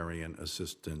humanitarian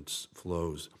assistance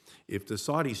flows. If the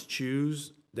Saudis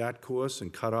choose that course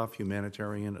and cut off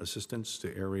humanitarian assistance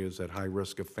to areas at high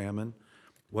risk of famine,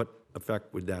 what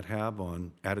effect would that have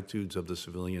on attitudes of the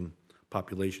civilian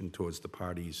population towards the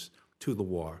parties to the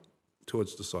war,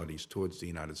 towards the Saudis, towards the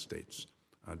United States?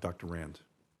 Dr. Rand.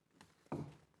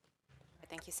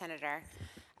 Thank you, Senator.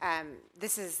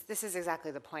 This is exactly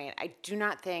the point. I do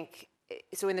not think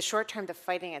so in the short term, the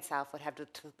fighting itself would have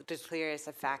deleterious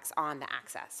effects on the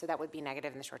access. So that would be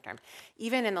negative in the short term.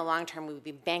 Even in the long term, we would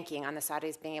be banking on the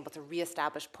Saudis being able to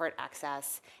reestablish port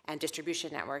access and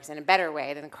distribution networks in a better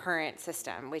way than the current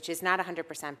system, which is not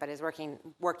 100%, but is working.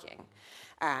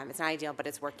 It's not ideal, but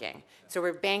it's working. So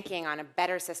we're banking on a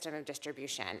better system of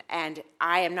distribution. And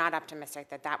I am not optimistic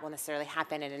that that will necessarily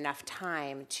happen in enough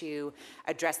time to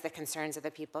address the concerns of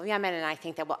the people of Yemen. And I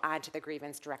think that will add to the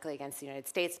grievance directly against the United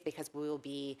States, because we will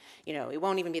be, it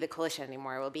won't even be the coalition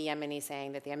anymore. It will be Yemenis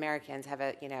saying that the Americans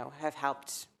have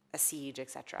helped a siege,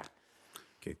 et cetera.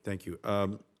 Okay, thank you.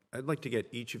 I'd like to get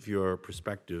each of your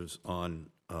perspectives on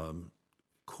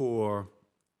core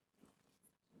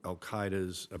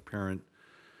al-Qaeda's apparent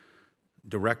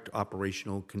direct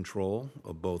operational control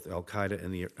of both al-Qaeda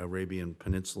in the Arabian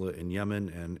Peninsula in Yemen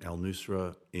and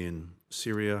al-Nusra in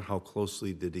Syria. How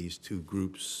closely did these two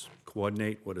groups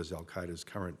coordinate? What is al-Qaeda's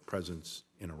current presence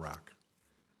in Iraq?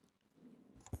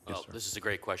 Well, this is a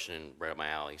great question and right up my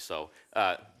alley. So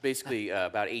basically,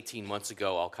 about 18 months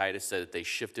ago, al-Qaeda said that they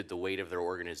shifted the weight of their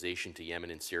organization to Yemen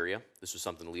and Syria. This was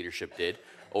something the leadership did.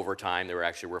 Over time, they were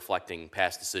actually reflecting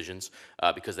past decisions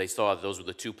because they saw those were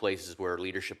the two places where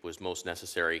leadership was most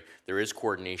necessary. There is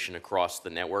coordination across the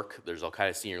network. There's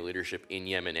al-Qaeda senior leadership in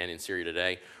Yemen and in Syria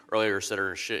today. Earlier,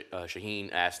 Senator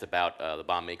Shaheen asked about the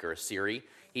bomb maker Asiri.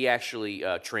 He actually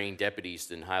trained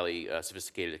deputies in highly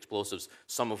sophisticated explosives,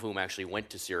 some of whom actually went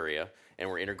to Syria and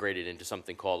were integrated into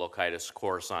something called al-Qaeda's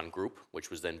Khorasan Group,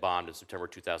 which was then bombed in September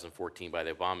 2014 by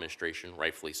the Obama administration,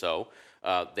 rightfully so.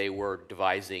 They were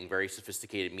devising very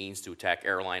sophisticated means to attack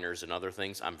airliners and other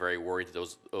things. I'm very worried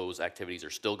that those activities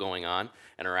are still going on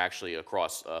and are actually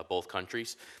across both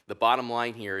countries. The bottom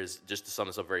line here is, just to sum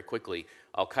this up very quickly,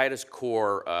 al-Qaeda's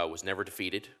core was never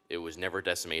defeated. It was never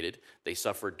decimated. They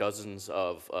suffered dozens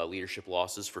of leadership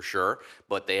losses for sure,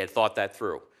 but they had thought that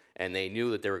through. And they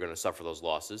knew that they were going to suffer those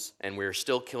losses. And we're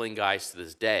still killing guys to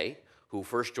this day who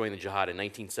first joined the jihad in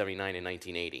 1979 and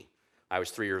 1980. I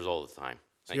was 3 years old at the time.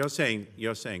 So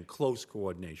you're saying close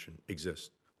coordination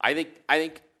exists? I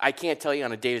think I can't tell you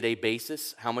on a day-to-day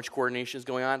basis how much coordination is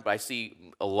going on, but I see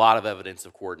a lot of evidence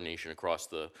of coordination across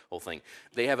the whole thing.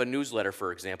 They have a newsletter,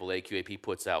 for example, AQAP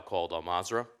puts out called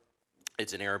Al-Mazra.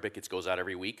 It's in Arabic. It goes out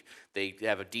every week. They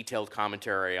have a detailed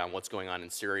commentary on what's going on in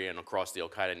Syria and across the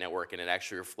al-Qaeda network, and it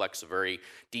actually reflects a very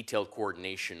detailed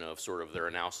coordination of sort of their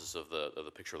analysis of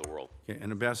the picture of the world. Okay,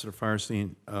 and Ambassador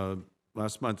Firestein,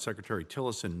 last month Secretary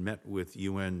Tillerson met with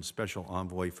UN Special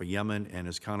Envoy for Yemen and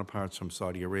his counterparts from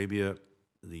Saudi Arabia,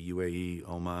 the UAE,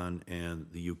 Oman, and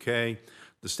the UK.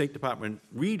 The State Department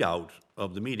readout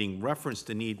of the meeting referenced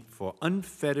the need for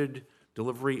unfettered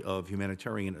delivery of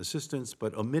humanitarian assistance,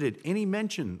 but omitted any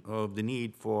mention of the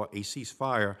need for a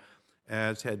ceasefire,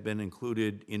 as had been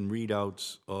included in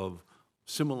readouts of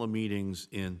similar meetings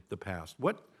in the past.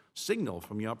 What signal,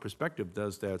 from your perspective,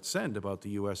 does that send about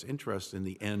the U.S. interest in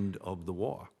the end of the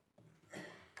war?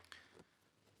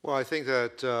 Well, I think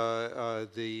that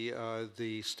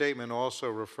the statement also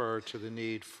referred to the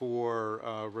need for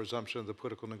resumption of the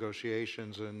political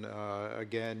negotiations, and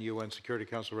again, UN Security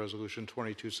Council Resolution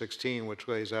 2216, which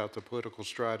lays out the political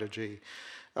strategy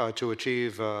to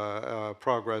achieve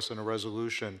progress in a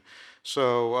resolution.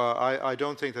 So I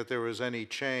don't think that there was any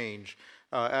change.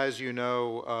 As you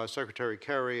know, Secretary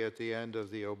Kerry at the end of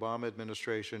the Obama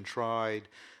administration tried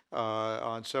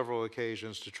on several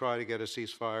occasions to try to get a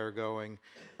ceasefire going.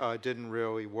 Didn't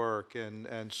really work,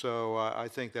 and so I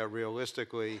think that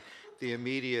realistically, the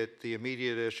immediate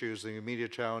issues, the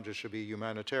immediate challenges should be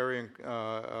humanitarian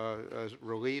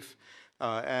relief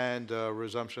and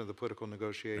resumption of the political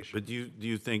negotiation. But do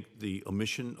you think the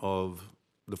omission of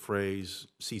the phrase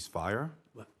ceasefire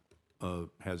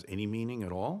has any meaning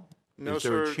at all? No, Is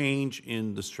there sir. a change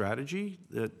in the strategy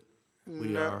that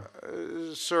we are?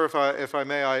 Sir, if I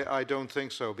may, I don't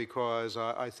think so, because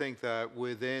I think that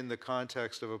within the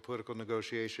context of a political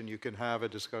negotiation, you can have a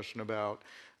discussion about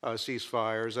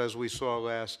ceasefires, as we saw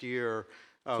last year.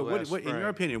 So in your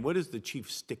opinion, what is the chief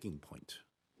sticking point?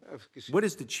 What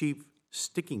is the chief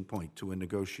sticking point to a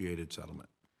negotiated settlement?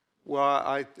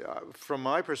 Well, from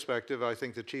my perspective, I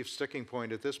think the chief sticking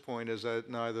point at this point is that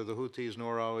neither the Houthis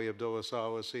nor Ali Abdullah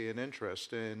Saleh see an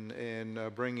interest in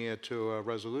bringing it to a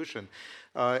resolution.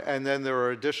 And then there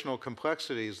are additional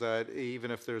complexities that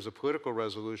even if there's a political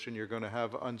resolution, you're going to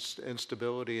have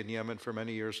instability in Yemen for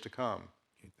many years to come.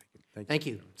 Okay, Thank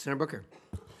you. Senator Booker.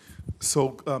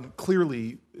 So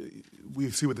clearly,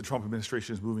 we see what the Trump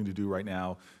administration is moving to do right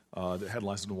now. The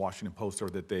headlines in the Washington Post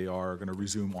are that they are going to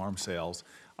resume arms sales.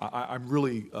 I'm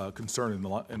really concerned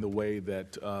in the way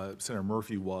that Senator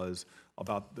Murphy was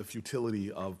about the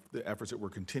futility of the efforts that we're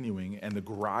continuing and the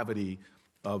gravity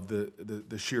of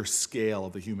the sheer scale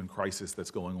of the human crisis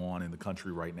that's going on in the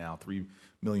country right now. 3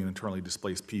 million internally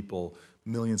displaced people,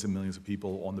 millions and millions of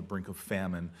people on the brink of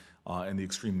famine, and the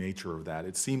extreme nature of that.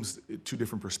 It seems two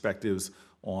different perspectives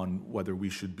on whether we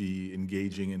should be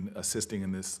engaging and assisting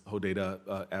in this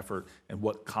HODEDA effort and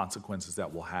what consequences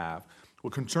that will have.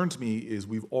 What concerns me is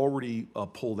we've already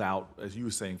pulled out, as you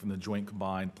were saying, from the Joint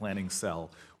Combined Planning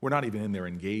Cell. We're not even in there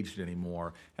engaged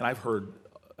anymore. And I've heard,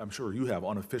 I'm sure you have,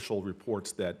 unofficial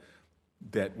reports that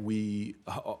we're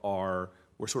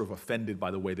sort of offended by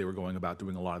the way they were going about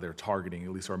doing a lot of their targeting, at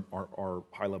least our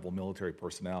high-level military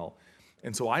personnel.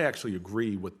 And so I actually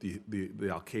agree with the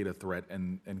al-Qaeda threat,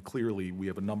 and clearly we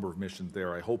have a number of missions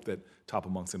there. I hope that top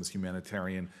amongst them is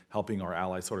humanitarian, helping our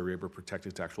ally Saudi Arabia protect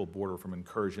its actual border from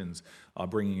incursions,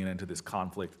 bringing an end to this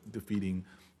conflict, defeating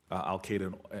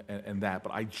al-Qaeda and that.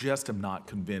 But I just am not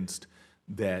convinced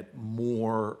that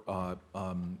more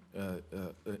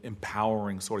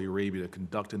empowering Saudi Arabia to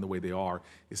conduct in the way they are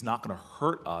is not going to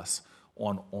hurt us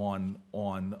on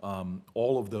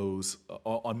all of those,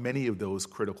 on many of those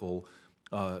critical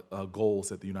goals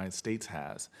that the United States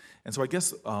has. And so I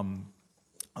guess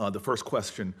the first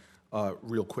question,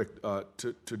 real quick,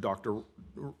 to Dr.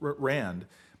 Rand,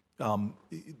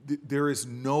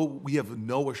 we have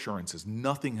no assurances,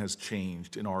 nothing has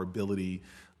changed in our ability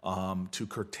to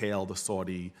curtail the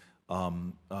Saudi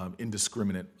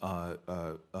indiscriminate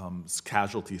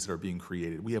casualties that are being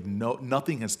created. We have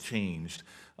nothing has changed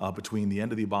between the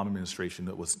end of the Obama administration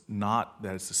that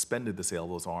has suspended the sale of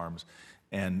those arms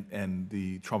and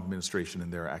the Trump administration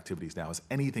and their activities now. Has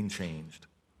anything changed?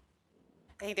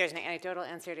 I think there's an anecdotal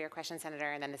answer to your question,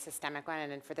 Senator, and then the systemic one.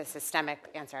 And then for the systemic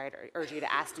answer, I'd urge you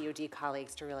to ask DoD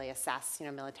colleagues to really assess,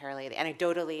 militarily.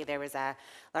 Anecdotally, there was a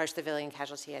large civilian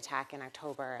casualty attack in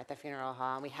October at the funeral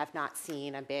hall, and we have not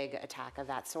seen a big attack of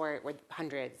that sort with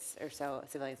hundreds or so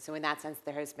civilians. So in that sense,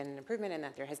 there has been an improvement in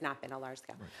that there has not been a large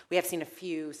scale. Right. We have seen a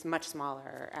few much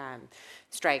smaller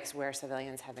strikes where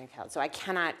civilians have been killed. So I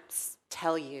cannot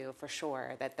tell you for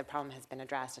sure that the problem has been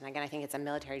addressed. And again, I think it's a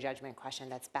military judgment question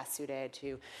that's best suited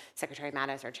to Secretary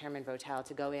Mattis or Chairman Votel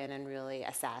to go in and really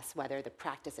assess whether the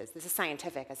practices, this is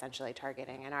scientific essentially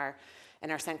targeting, and our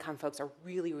CENTCOM folks are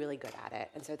really, really good at it,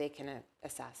 and so they can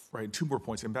assess. Right, 2 more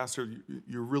points. Ambassador,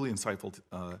 you're really insightful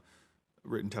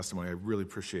written testimony. I really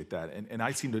appreciate that. And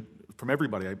I seem to, from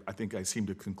everybody, I think I seem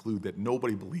to conclude that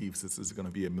nobody believes this is going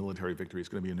to be a military victory. It's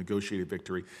going to be a negotiated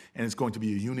victory, and it's going to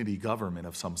be a unity government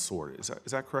of some sort.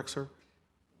 Is that correct, sir?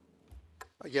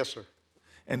 Yes, sir.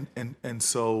 And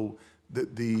so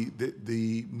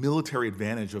the military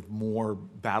advantage of more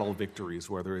battle victories,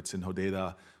 whether it's in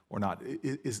HODEDA or not,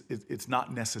 it's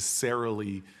not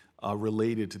necessarily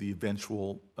related to the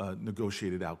eventual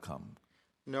negotiated outcome.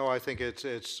 No, I think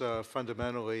it's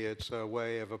fundamentally it's a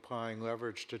way of applying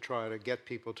leverage to try to get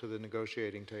people to the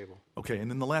negotiating table. Okay, and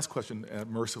then the last question,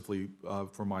 mercifully,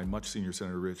 for my much senior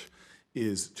Senator Rich,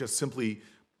 is just simply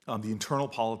the internal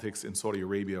politics in Saudi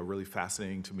Arabia are really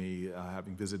fascinating to me,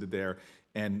 having visited there,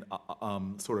 and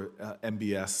sort of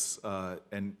MBS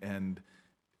and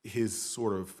his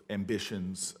sort of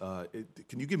ambitions.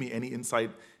 Can you give me any insight?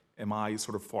 Am I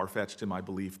sort of far-fetched in my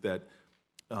belief that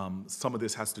some of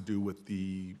this has to do with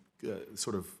the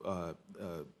sort of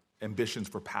ambitions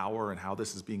for power and how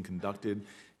this is being conducted,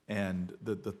 and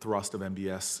the thrust of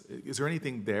MBS? Is there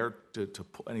anything there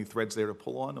any threads there to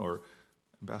pull on, or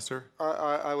Ambassador?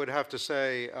 I would have to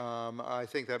say I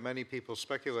think that many people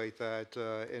speculate that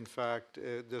in fact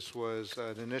this was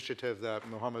an initiative that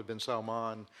Mohammed bin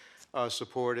Salman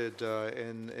supported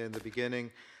in the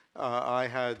beginning. I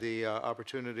had the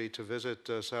opportunity to visit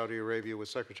Saudi Arabia with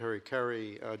Secretary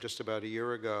Kerry just about a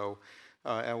year ago,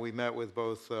 and we met with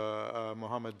both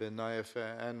Mohammed bin Nayef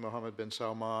and Mohammed bin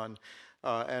Salman,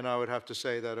 and I would have to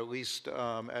say that at least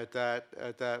at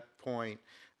that point,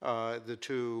 the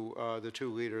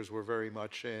two leaders were very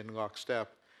much in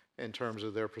lockstep in terms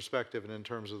of their perspective and in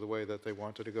terms of the way that they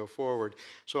wanted to go forward.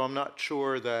 So I'm not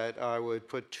sure that I would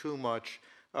put too much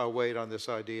weight on this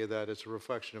idea that it's a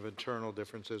reflection of internal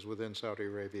differences within Saudi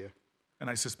Arabia. And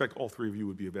I suspect all 3 of you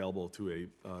would be available to a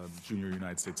junior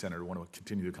United States Senator who want to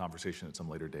continue the conversation at some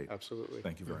later date. Absolutely.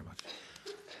 Thank you very much.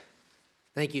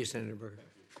 Thank you, Senator Berger.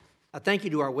 Thank you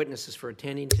to our witnesses for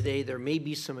attending today. There may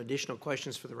be some additional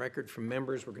questions for the record from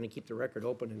members. We're going to keep the record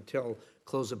open until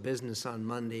close of business on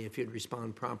Monday. If you'd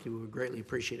respond promptly, we would greatly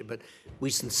appreciate it. But we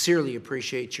sincerely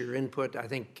appreciate your input. I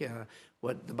think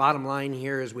what the bottom line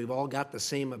here is we've all got the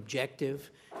same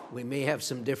objective. We may have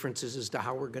some differences as to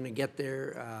how we're going to get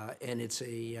there, and it's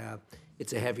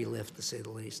a heavy lift, to say the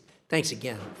least. Thanks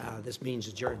again. This meeting's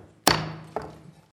adjourned.